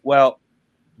 Well,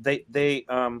 they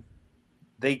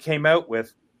came out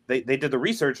with they did the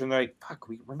research and they're like, fuck,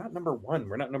 we're not number one.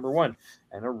 We're not number one.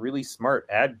 And a really smart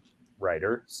ad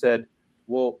writer said,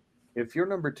 well, if you're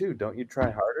number two, don't you try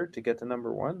harder to get to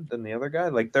number one than the other guy?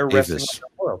 Like, they're wrestling with the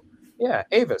world. Yeah,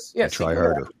 Avis. Yes, try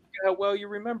harder. How well you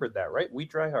remembered that, right? We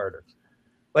try harder.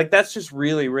 Like, that's just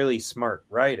really, really smart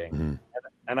writing. Mm-hmm.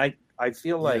 And I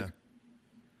feel like,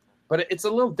 but it's a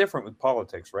little different with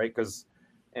politics, right? Because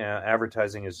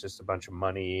advertising is just a bunch of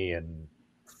money and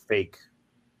fake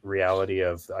reality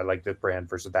of, I like this brand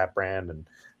versus that brand. And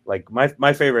like,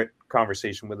 my favorite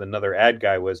conversation with another ad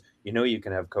guy was, you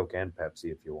can have Coke and Pepsi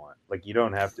if you want. Like, you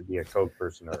don't have to be a Coke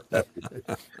person or a Pepsi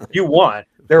person. If you want,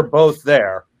 they're both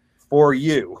there for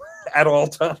you at all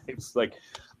times. Like,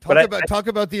 talk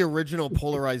about the original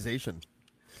polarization.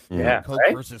 Yeah, Coke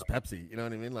versus Pepsi. You know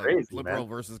what I mean? Like, crazy, liberal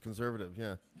versus conservative.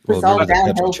 Yeah. It's all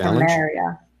downhill from there.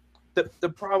 Yeah. The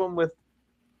problem with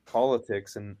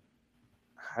politics, and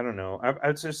I don't know,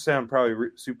 I just sound probably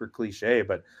super cliche,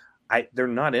 but they're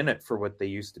not in it for what they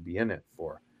used to be in it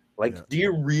for. Like, Yeah. do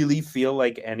you really feel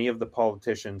like any of the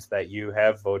politicians that you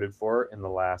have voted for in the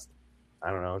last,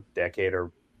 I don't know, decade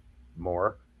or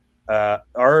more,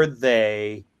 are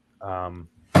they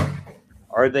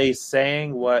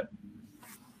saying what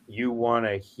you want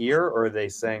to hear, or are they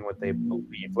saying what they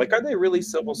believe? Like, are they really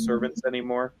civil servants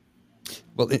anymore?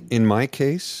 Well, in my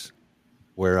case,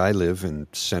 where I live in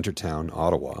Centertown,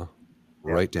 Ottawa,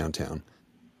 right downtown,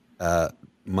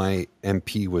 my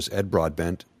MP was Ed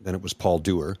Broadbent, then it was Paul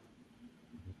Dewar,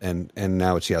 and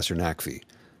now it's Yasser Naqvi.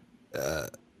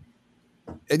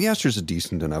 And Yasser's a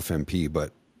decent enough MP,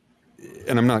 but,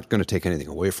 and I'm not going to take anything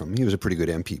away from him. He was a pretty good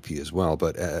MPP as well,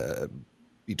 but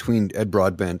between Ed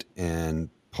Broadbent and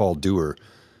Paul Dewar,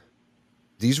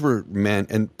 these were men,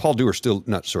 and Paul Dewar still,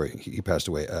 not, sorry, he passed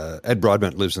away. Ed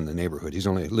Broadbent lives in the neighborhood.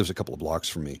 Lives a couple of blocks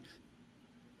from me.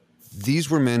 These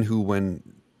were men who, when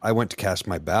I went to cast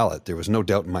my ballot, there was no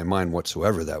doubt in my mind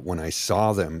whatsoever that when I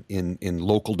saw them in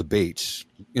local debates,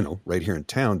 right here in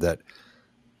town, that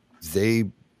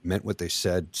they meant what they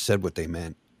said what they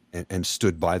meant, and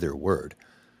stood by their word.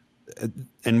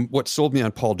 And what sold me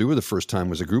on Paul Dewar the first time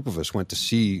was a group of us went to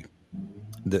see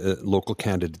the local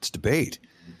candidates debate.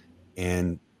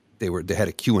 And they had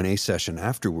a Q&A session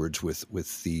afterwards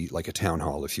with the, like a town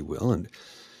hall, if you will. And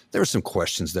there were some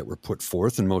questions that were put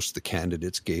forth, and most of the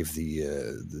candidates gave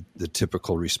the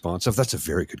typical response of, "That's a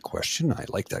very good question. I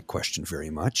like that question very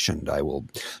much, and I will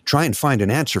try and find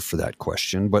an answer for that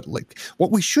question." But like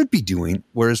what we should be doing,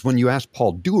 whereas when you ask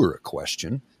Paul Dewar a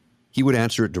question, he would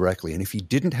answer it directly. And if he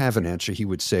didn't have an answer, he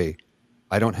would say,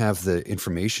 "I don't have the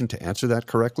information to answer that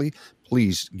correctly.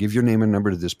 Please give your name and number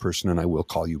to this person, and I will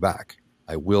call you back.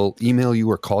 I will email you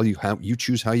or call you. How you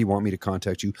choose how you want me to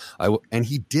contact you. I will." And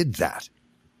he did that.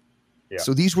 Yeah.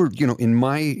 So these were, in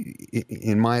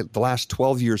the last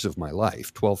 12 years of my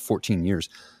life, 14 years,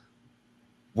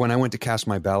 when I went to cast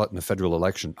my ballot in the federal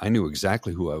election, I knew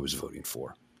exactly who I was voting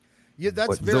for. Yeah,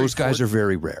 but those guys are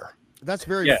very rare. That's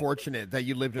very fortunate that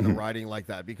you lived in a riding like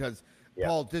that, because,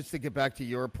 Paul, just to get back to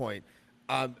your point,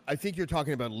 I think you're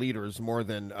talking about leaders more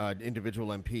than individual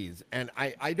MPs. And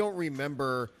I don't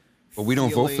remember. But we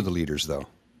don't vote for the leaders, though,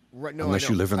 unless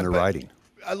you live in the riding.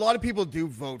 A lot of people do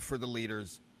vote for the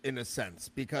leaders in a sense,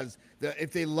 because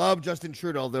if they love Justin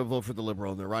Trudeau, they'll vote for the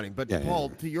Liberal in their riding. But Paul,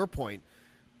 to your point,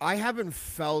 I haven't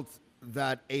felt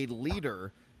that a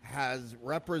leader has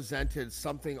represented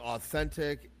something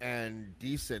authentic and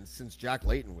decent since Jack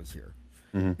Layton was here.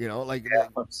 Mm-hmm. I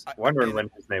was wondering when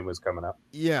his name was coming up.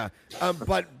 Yeah,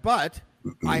 but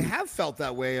I have felt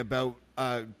that way about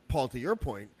Paul. To your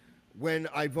point, when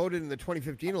I voted in the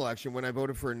 2015 election, when I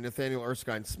voted for Nathaniel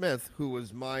Erskine Smith, who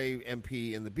was my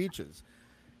MP in the Beaches,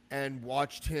 and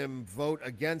watched him vote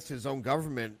against his own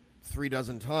government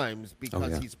 36 times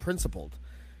because he's principled.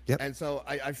 Yep. And so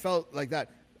I felt like that.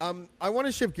 I want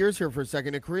to shift gears here for a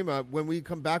second. And Caryma, when we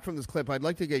come back from this clip, I'd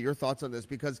like to get your thoughts on this,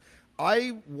 because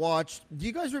I watched, do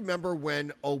you guys remember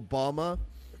when Obama,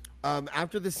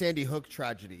 after the Sandy Hook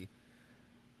tragedy,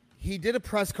 he did a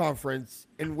press conference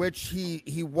in which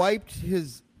he wiped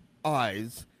his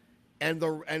eyes, and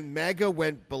MAGA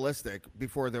went ballistic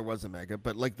before there was a MAGA,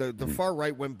 but like the far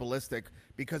right went ballistic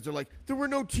because they're like, there were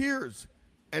no tears.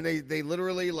 And they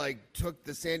literally like took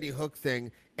the Sandy Hook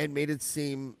thing and made it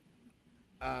seem,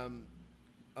 and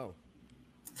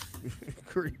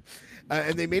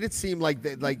they made it seem like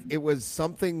it was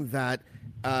something that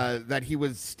he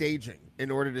was staging in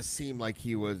order to seem like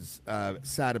he was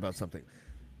sad about something.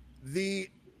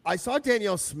 I saw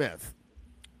Danielle Smith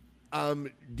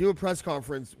do a press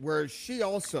conference where she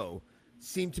also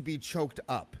seemed to be choked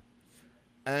up.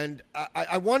 And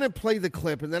I want to play the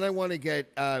clip, and then I want to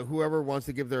get whoever wants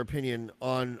to give their opinion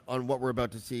on what we're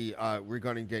about to see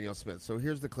regarding Danielle Smith. So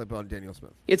here's the clip on Danielle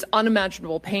Smith. It's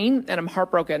unimaginable pain, and I'm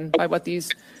heartbroken by what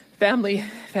these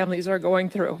families are going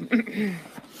through.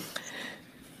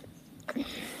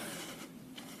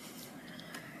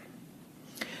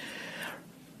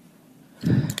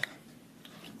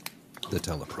 The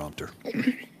teleprompter.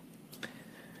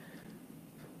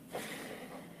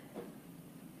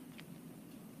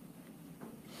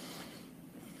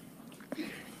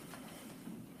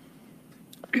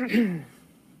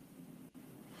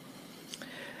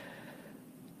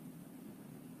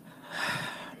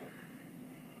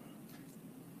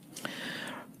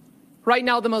 Right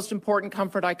now, the most important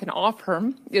comfort I can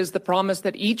offer is the promise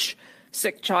that each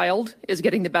sick child is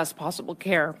getting the best possible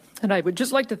care. And I would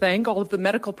just like to thank all of the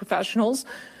medical professionals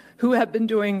who have been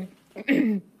doing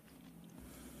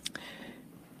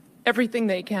everything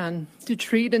they can to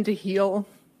treat and to heal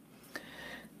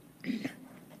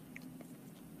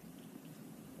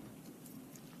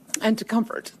and to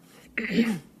comfort.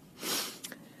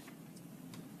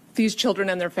 these children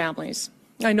and their families.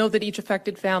 I know that each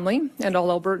affected family and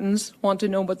all Albertans want to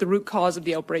know what the root cause of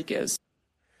the outbreak is.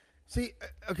 See,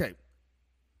 okay.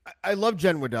 I love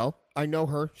Jen Waddell. I know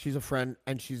her. She's a friend,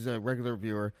 and she's a regular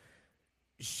viewer.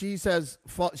 She says,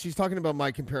 she's talking about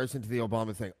my comparison to the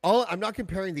Obama thing. I'm not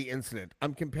comparing the incident.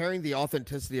 I'm comparing the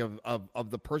authenticity of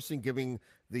the person giving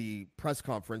the press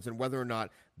conference and whether or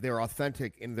not they're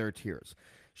authentic in their tears.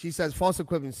 She says, false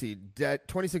equivalency,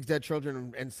 26 dead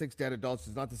children and 6 dead adults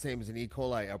is not the same as an E.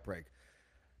 coli outbreak.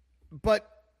 But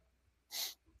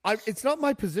it's not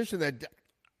my position that,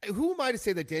 who am I to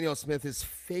say that Danielle Smith is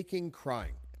faking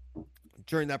crying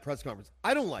during that press conference?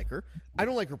 I don't like her. I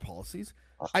don't like her policies.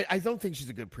 I don't think she's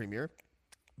a good premier.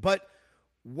 But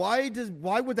why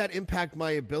would that impact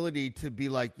my ability to be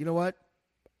like, you know what?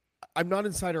 I'm not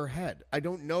inside her head. I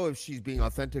don't know if she's being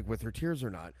authentic with her tears or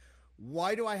not.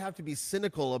 Why do I have to be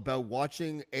cynical about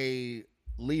watching a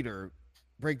leader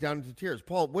break down into tears?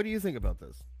 Paul, what do you think about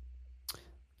this?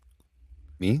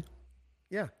 Me?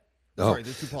 Yeah. Oh, sorry,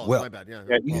 there's two Pauls. well, My bad. Yeah,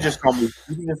 you can just call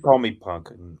me Punk,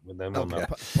 and then we'll know.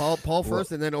 Paul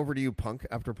first, and then over to you, Punk,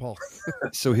 after Paul.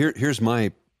 So here's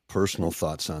my personal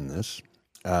thoughts on this.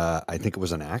 I think it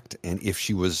was an act, and if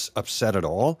she was upset at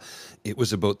all, it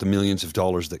was about the millions of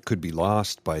dollars that could be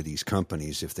lost by these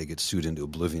companies if they get sued into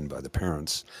oblivion by the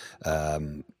parents.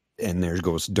 And there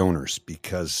goes donors,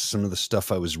 because some of the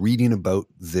stuff I was reading about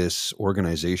this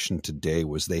organization today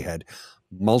was they had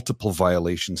multiple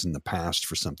violations in the past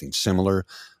for something similar.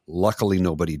 Luckily,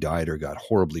 nobody died or got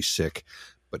horribly sick,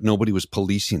 but nobody was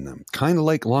policing them. Kind of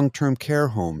like long-term care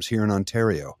homes here in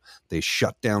Ontario. They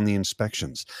shut down the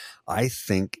inspections. I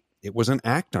think it was an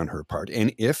act on her part.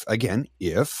 And if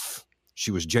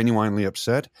she was genuinely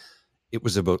upset, it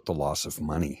was about the loss of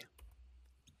money.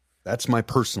 That's my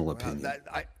personal opinion.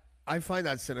 I find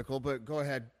that cynical, but go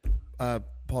ahead, Paul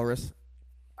Riss.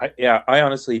 I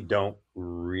honestly don't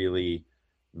really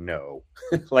know.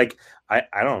 Like, I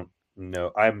don't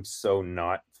know. I'm so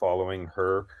not following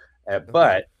her.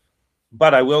 But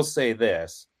I will say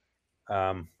this.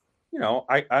 I'm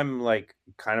like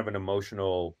kind of an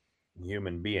emotional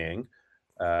human being.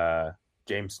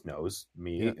 James knows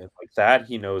me, and like that.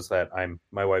 He knows that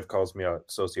my wife calls me a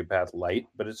sociopath light,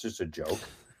 but it's just a joke.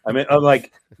 I mean, I'm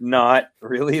like not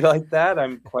really like that.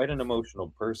 I'm quite an emotional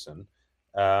person.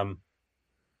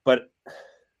 But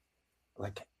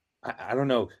like, I don't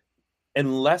know,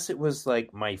 unless it was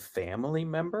like my family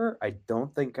member, I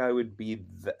don't think I would be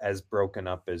as broken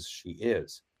up as she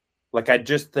is. Like, I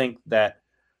just think that,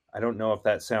 I don't know if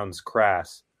that sounds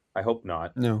crass. I hope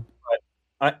not. No.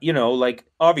 But, like,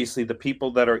 obviously the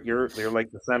people that you're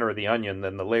like the center of the onion,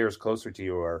 then the layers closer to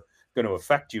you are going to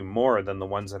affect you more than the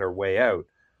ones that are way out.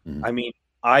 Mm-hmm. I mean,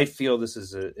 I feel this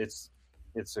is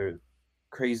it's a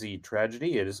crazy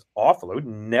tragedy. It is awful. I would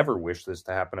never wish this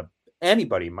to happen to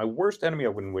anybody. My worst enemy, I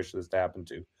wouldn't wish this to happen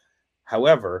to.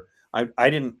 However, I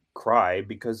didn't cry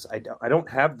because I don't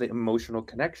have the emotional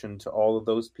connection to all of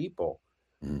those people.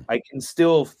 Mm. I can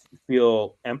still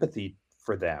feel empathy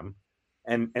for them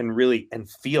and really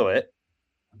feel it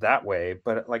that way,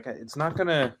 but like it's not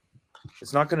gonna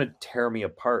tear me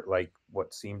apart like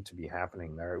what seemed to be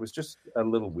happening there. It was just a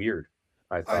little weird,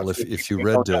 I thought. Well, if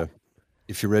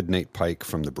you read Nate Pike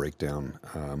from The Breakdown,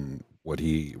 what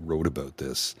he wrote about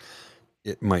this,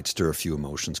 it might stir a few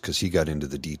emotions because he got into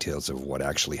the details of what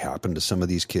actually happened to some of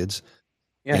these kids.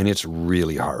 Yeah. And it's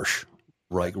really harsh,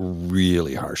 like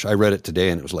really harsh. I read it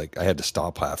today and it was like I had to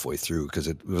stop halfway through because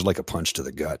it was like a punch to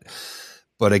the gut.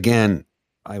 But again,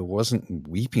 I wasn't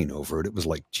weeping over it. It was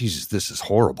like, Jesus, this is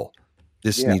horrible.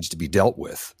 This needs to be dealt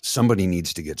with. Somebody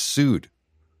needs to get sued.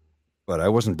 But I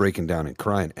wasn't breaking down and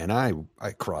crying. And I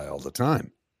cry all the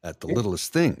time at the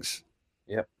littlest things.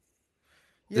 Yep.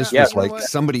 This was like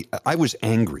somebody, I was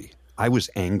angry.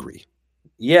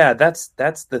 Yeah, that's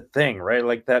the thing, right?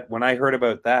 Like that, when I heard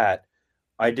about that,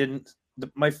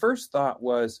 my first thought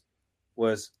was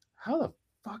how the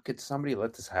fuck could somebody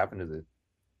let this happen to the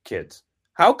kids?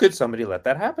 How could somebody let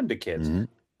that happen to kids? Mm-hmm.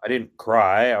 I didn't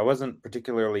cry. I wasn't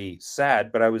particularly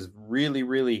sad, but I was really,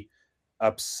 really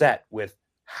upset with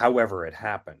however it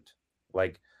happened.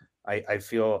 Like, I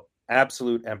feel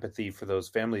absolute empathy for those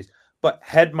families. But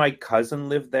had my cousin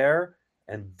lived there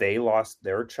and they lost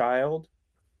their child,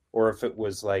 or if it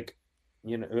was like,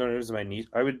 it was my niece,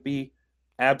 I would be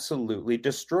absolutely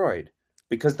destroyed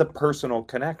because the personal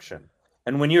connection.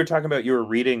 And when you're talking about, you were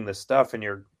reading the stuff and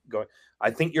you're going, I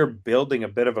think you're building a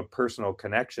bit of a personal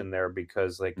connection there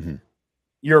because like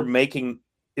you're making,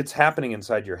 it's happening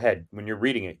inside your head. When you're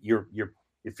reading it, you're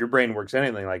if your brain works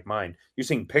anything like mine, you're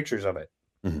seeing pictures of it.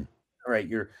 Mm-hmm. Right.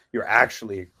 You're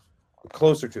actually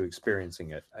closer to experiencing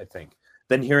it, I think.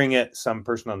 than hearing it some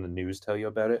person on the news tell you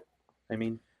about it. I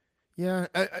mean, Yeah,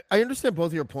 I understand both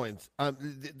of your points.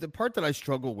 The part that I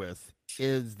struggle with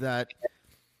is that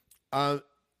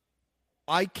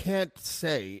I can't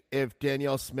say if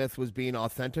Danielle Smith was being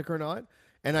authentic or not.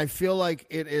 And I feel like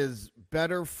it is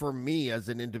better for me as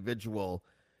an individual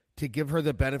to give her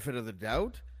the benefit of the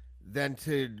doubt than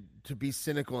to be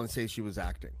cynical and say she was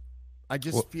acting. I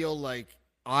just feel like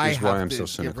I have to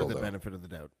give her the benefit of the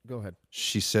doubt. Go ahead.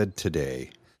 She said today,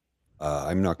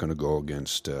 I'm not going to go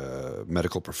against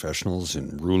medical professionals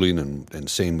in ruling and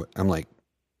saying, I'm like,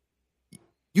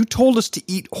 you told us to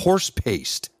eat horse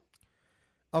paste.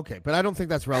 Okay, but I don't think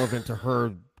that's relevant to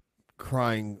her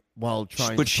crying while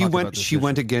trying. But to she talk went. about this She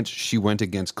issue. went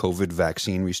against COVID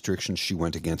vaccine restrictions. She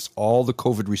went against all the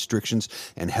COVID restrictions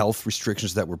and health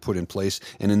restrictions that were put in place.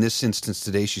 And in this instance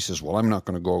today, she says, "Well, I'm not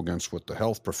going to go against what the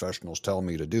health professionals tell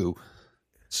me to do."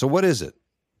 So what is it?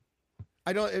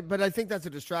 I don't, but I think that's a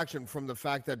distraction from the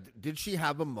fact that did she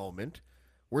have a moment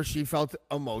where she felt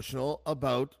emotional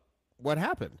about what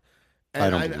happened? And I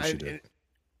don't believe she did.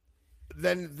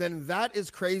 Then that is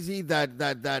crazy. That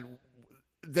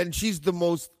then she's the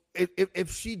most.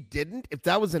 If she didn't, if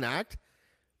that was an act,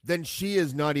 then she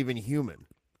is not even human.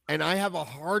 And I have a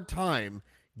hard time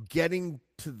getting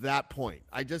to that point.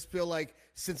 I just feel like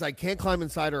since I can't climb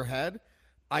inside her head,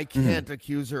 I can't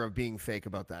accuse her of being fake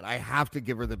about that. I have to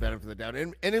give her the benefit of the doubt.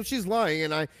 And if she's lying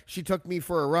and she took me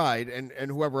for a ride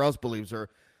and whoever else believes her,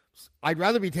 I'd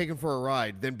rather be taken for a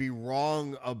ride than be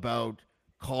wrong about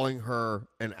calling her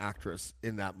an actress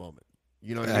in that moment.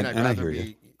 You know what I mean? And I hear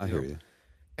you. I hear you.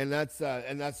 And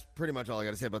that's pretty much all I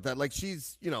got to say about that. Like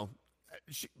she's,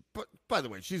 but by the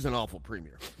way, she's an awful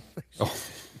premier.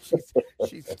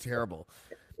 She's terrible.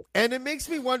 And it makes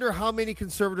me wonder how many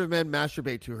conservative men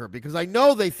masturbate to her because I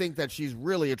know they think that she's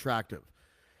really attractive.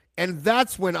 And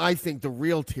that's when I think the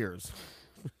real tears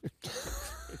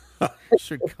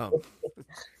should come.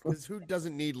 Because who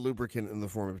doesn't need lubricant in the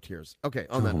form of tears? Okay,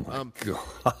 on that.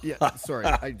 Yeah, sorry.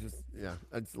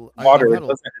 Water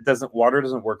water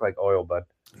doesn't work like oil, bud.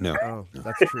 No. Oh,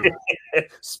 that's true.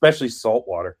 Especially salt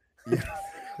water. Yeah.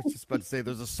 I was just about to say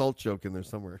there's a salt joke in there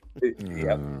somewhere.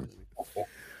 Yep.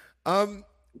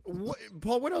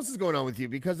 Paul, what else is going on with you?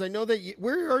 Because I know that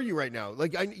where are you right now?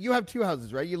 Like you have two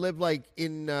houses, right? You live like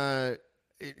in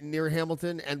near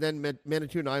Hamilton, and then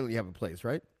Manitoulin Island. You have a place,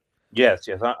 right? Yes.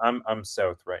 I'm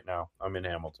south right now. I'm in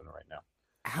Hamilton right now.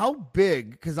 How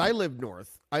big? Because I live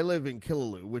north. I live in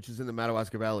Killaloe, which is in the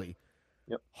Madawaska Valley.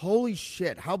 Yep. Holy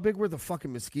shit! How big were the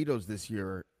fucking mosquitoes this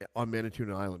year on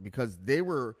Manitoulin Island? Because they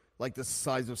were like the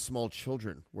size of small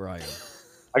children where I am.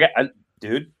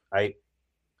 I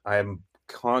am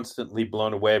constantly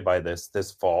blown away by this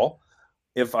fall.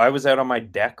 If I was out on my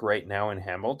deck right now in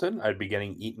Hamilton, I'd be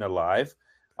getting eaten alive.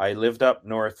 I lived up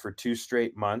north for 2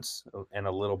 straight months and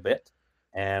a little bit,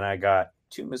 and I got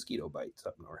 2 mosquito bites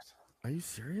up north. Are you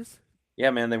serious? Yeah,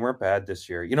 man, they weren't bad this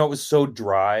year. It was so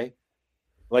dry.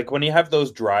 Like when you have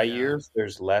those dry years,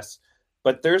 there's less,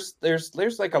 but there's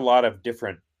like a lot of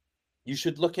different. You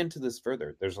should look into this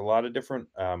further. There's a lot of different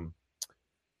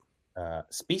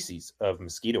species of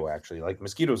mosquito, actually. Like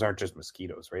mosquitoes aren't just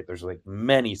mosquitoes, right? There's like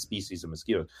many species of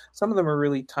mosquitoes. Some of them are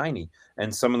really tiny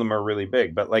and some of them are really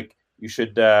big, but like you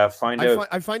should find out.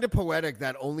 I find it poetic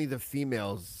that only the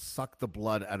females suck the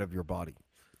blood out of your body.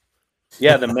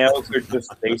 Yeah, the males are just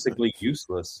basically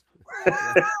useless.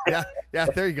 yeah,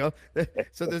 there you go.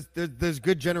 So there's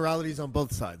good generalities on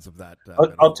both sides of that.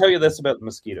 I'll tell you this about the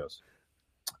mosquitoes.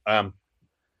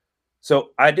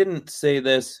 So I didn't say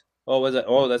this. Oh, was it?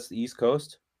 Oh, that's the East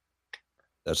Coast.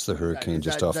 That's the hurricane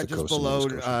just off the coast. Below,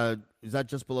 is that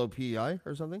just below PEI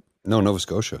or something? No, Nova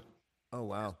Scotia. Oh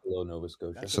wow, below Nova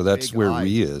Scotia. So that's where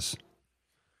we is.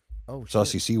 Oh,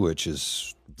 Saucy Sea Witch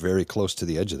is very close to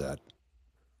the edge of that.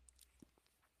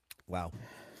 Wow.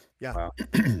 Yeah. Wow.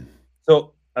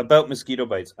 So about mosquito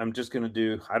bites, I'm just going to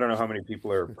do, I don't know how many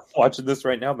people are watching this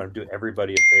right now, but I'm doing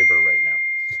everybody a favor right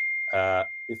now.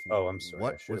 I'm sorry.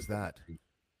 What was that?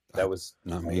 That was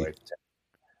not me.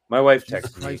 My wife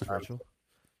Jesus texted me. Christ, Rachel.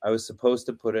 I was supposed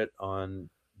to put it on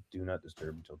Do Not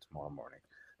Disturb until tomorrow morning.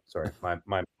 Sorry,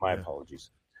 my apologies.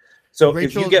 So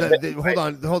Rachel, if you get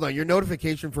hold on. Your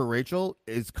notification for Rachel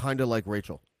is kind of like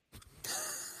Rachel.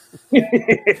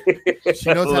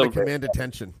 She knows how to command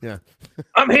attention. Yeah,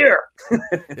 I'm here.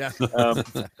 Yeah,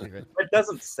 exactly right. It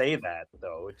doesn't say that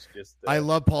though. It's just. I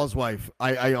love Paul's wife.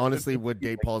 I honestly would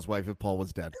date Paul's wife if Paul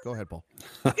was dead. Go ahead, Paul.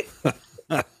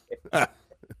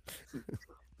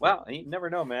 Well, you never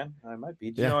know, man. I might be.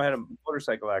 Do you know I had a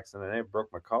motorcycle accident and I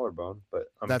broke my collarbone,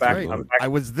 but That's back. Right. I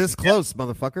was this close,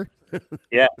 motherfucker.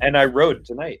 Yeah, and I rode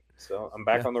tonight, so I'm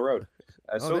back on the road.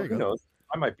 So who knows?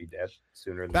 I might be dead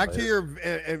sooner than Back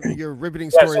later. to your riveting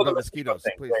story so about the mosquitoes,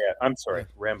 thing. please. Yeah, I'm sorry,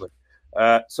 rambling.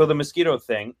 So the mosquito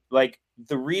thing, like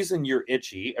the reason you're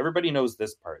itchy, everybody knows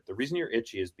this part. The reason you're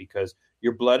itchy is because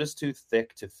your blood is too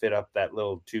thick to fit up that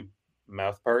little tube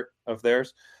mouth part of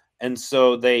theirs. And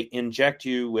so they inject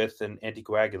you with an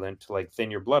anticoagulant to like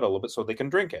thin your blood a little bit so they can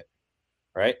drink it.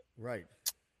 Right? Right.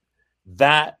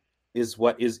 That is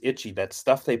what is itchy. That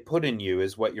stuff they put in you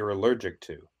is what you're allergic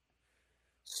to.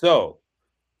 So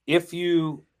if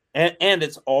you and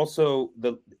it's also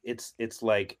it's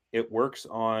like it works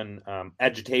on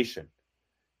agitation.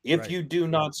 If you do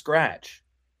not scratch,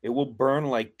 it will burn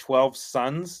like 12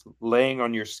 suns laying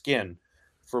on your skin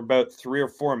for about 3 or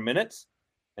 4 minutes,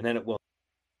 and then it will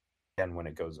again when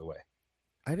it goes away.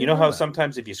 You know how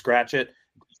sometimes if you scratch it, it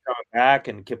keeps coming back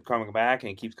and keeps coming back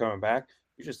and it keeps coming back?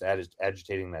 You're just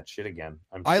agitating that shit again.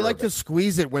 I like to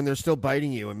squeeze it when they're still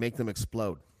biting you and make them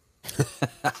explode.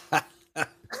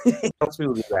 Helps me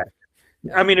with that.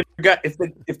 I mean,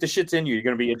 if the shit's in you, you're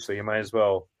gonna be itchy, so you might as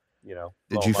well, you know.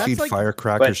 Did you feed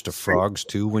firecrackers to frogs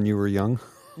too when you were young?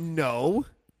 No,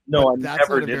 I that's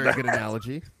never not a did very that. good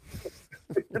analogy.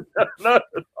 Not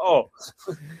at all.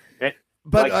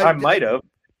 But I might have.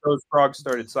 Those frogs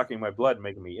started sucking my blood and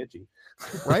making me itchy.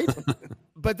 Right?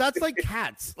 But that's like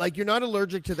cats. Like you're not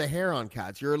allergic to the hair on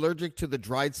cats. You're allergic to the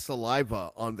dried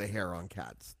saliva on the hair on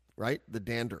cats, right? The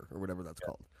dander or whatever that's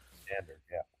called. Dander,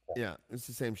 yeah. It's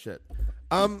the same shit.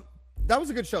 That was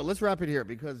a good show. Let's wrap it here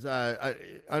because I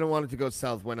don't want it to go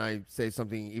south when I say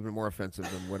something even more offensive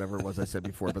than whatever it was I said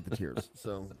before about the tears.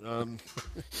 So,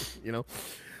 you know.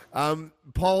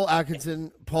 Paul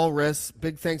Atkinson, Paul Riss,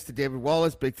 big thanks to David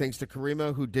Wallace, big thanks to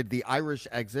Caryma, who did the Irish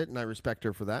exit, and I respect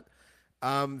her for that.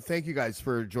 Thank you guys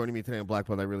for joining me today on Black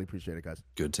Belt. I really appreciate it, guys.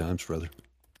 Good times, brother.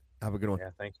 Have a good one.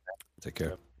 Yeah, thanks. Take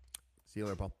care. See you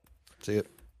later, Paul. See you.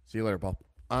 See you later, Paul.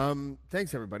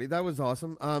 Thanks, everybody. That was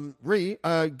awesome. Ree,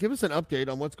 give us an update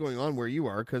on what's going on where you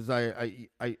are, because I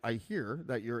hear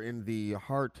that you're in the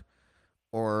heart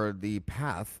or the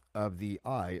path of the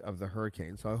eye of the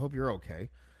hurricane, so I hope you're okay.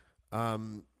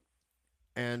 And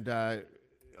I'm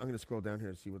going to scroll down here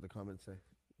and see what the comments say.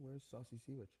 Where's Saucy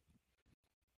Seawitch?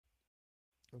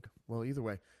 Okay. Well, either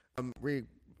way, Ree,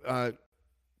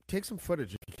 take some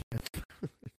footage if you can.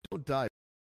 Don't die,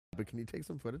 but can you take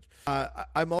some footage?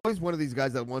 I'm always one of these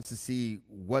guys that wants to see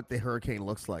what the hurricane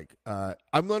looks like.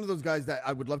 I'm one of those guys that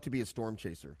I would love to be a storm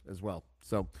chaser as well.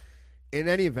 So, in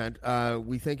any event,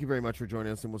 we thank you very much for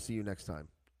joining us, and we'll see you next time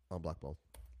on Black Bolt.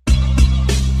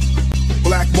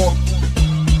 Blackmore,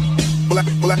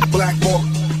 Blackmore, Blackmore,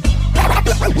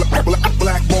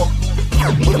 Blackmore,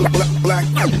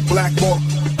 Blackmore, Blackmore.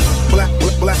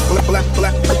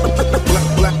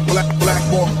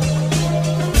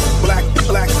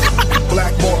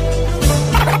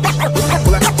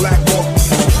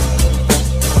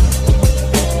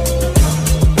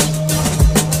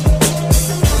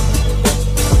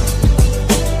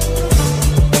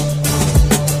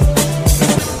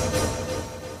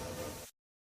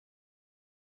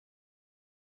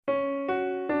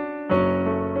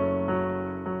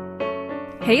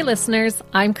 Hey listeners,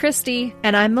 I'm Christy.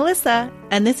 And I'm Melissa,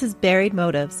 and this is Buried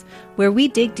Motives, where we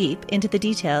dig deep into the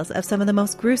details of some of the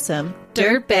most gruesome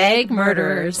dirtbag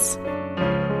murderers.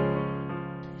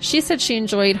 She said she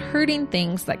enjoyed hurting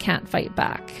things that can't fight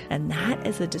back. And that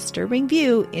is a disturbing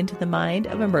view into the mind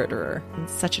of a murderer and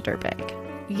such a dirtbag.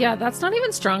 Yeah, that's not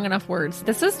even strong enough words.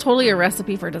 This is totally a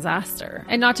recipe for disaster.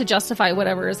 And not to justify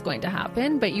whatever is going to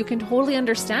happen, but you can totally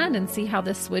understand and see how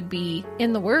this would be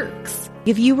in the works.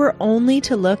 If you were only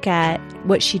to look at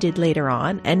what she did later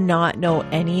on and not know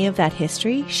any of that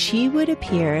history, she would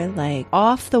appear like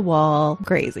off the wall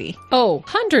crazy. Oh,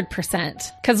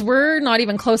 100%. Because we're not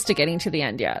even close to getting to the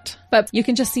end yet. But you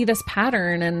can just see this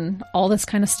pattern and all this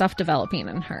kind of stuff developing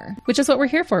in her, which is what we're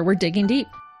here for. We're digging deep.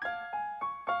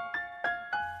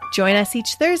 Join us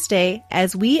each Thursday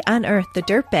as we unearth the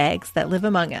dirtbags that live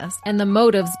among us and the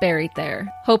motives buried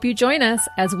there. Hope you join us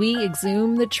as we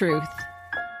exhume the truth.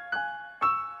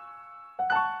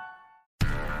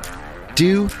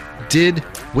 Do, Did,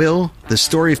 Will, the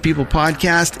Story of People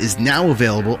podcast is now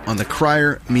available on the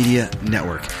Crier Media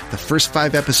Network. The first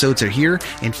 5 episodes are here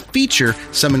and feature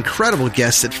some incredible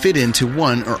guests that fit into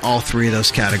one or all 3 of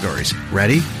those categories.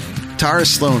 Ready? Tara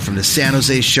Sloan from the San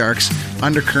Jose Sharks,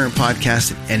 Undercurrent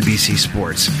podcast at NBC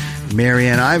Sports.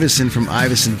 Marianne Iveson from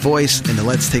Iveson Voice and the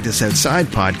Let's Take This Outside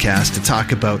podcast to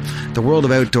talk about the world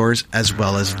of outdoors as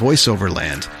well as voiceover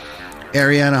land.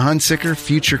 Ariana Hunsicker,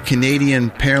 future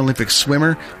Canadian Paralympic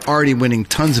swimmer, already winning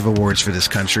tons of awards for this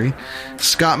country.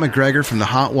 Scott McGregor from the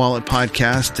Hot Wallet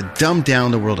podcast to dumb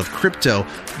down the world of crypto,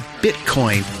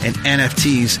 Bitcoin, and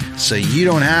NFTs so you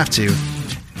don't have to.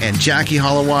 And Jackie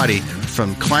Holowati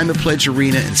from Climate Pledge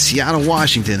Arena in Seattle,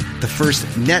 Washington, the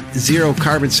first net zero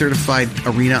carbon certified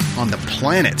arena on the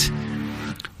planet.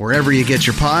 Wherever you get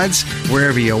your pods,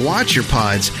 wherever you watch your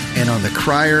pods, and on the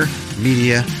Crier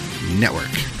Media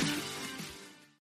Network.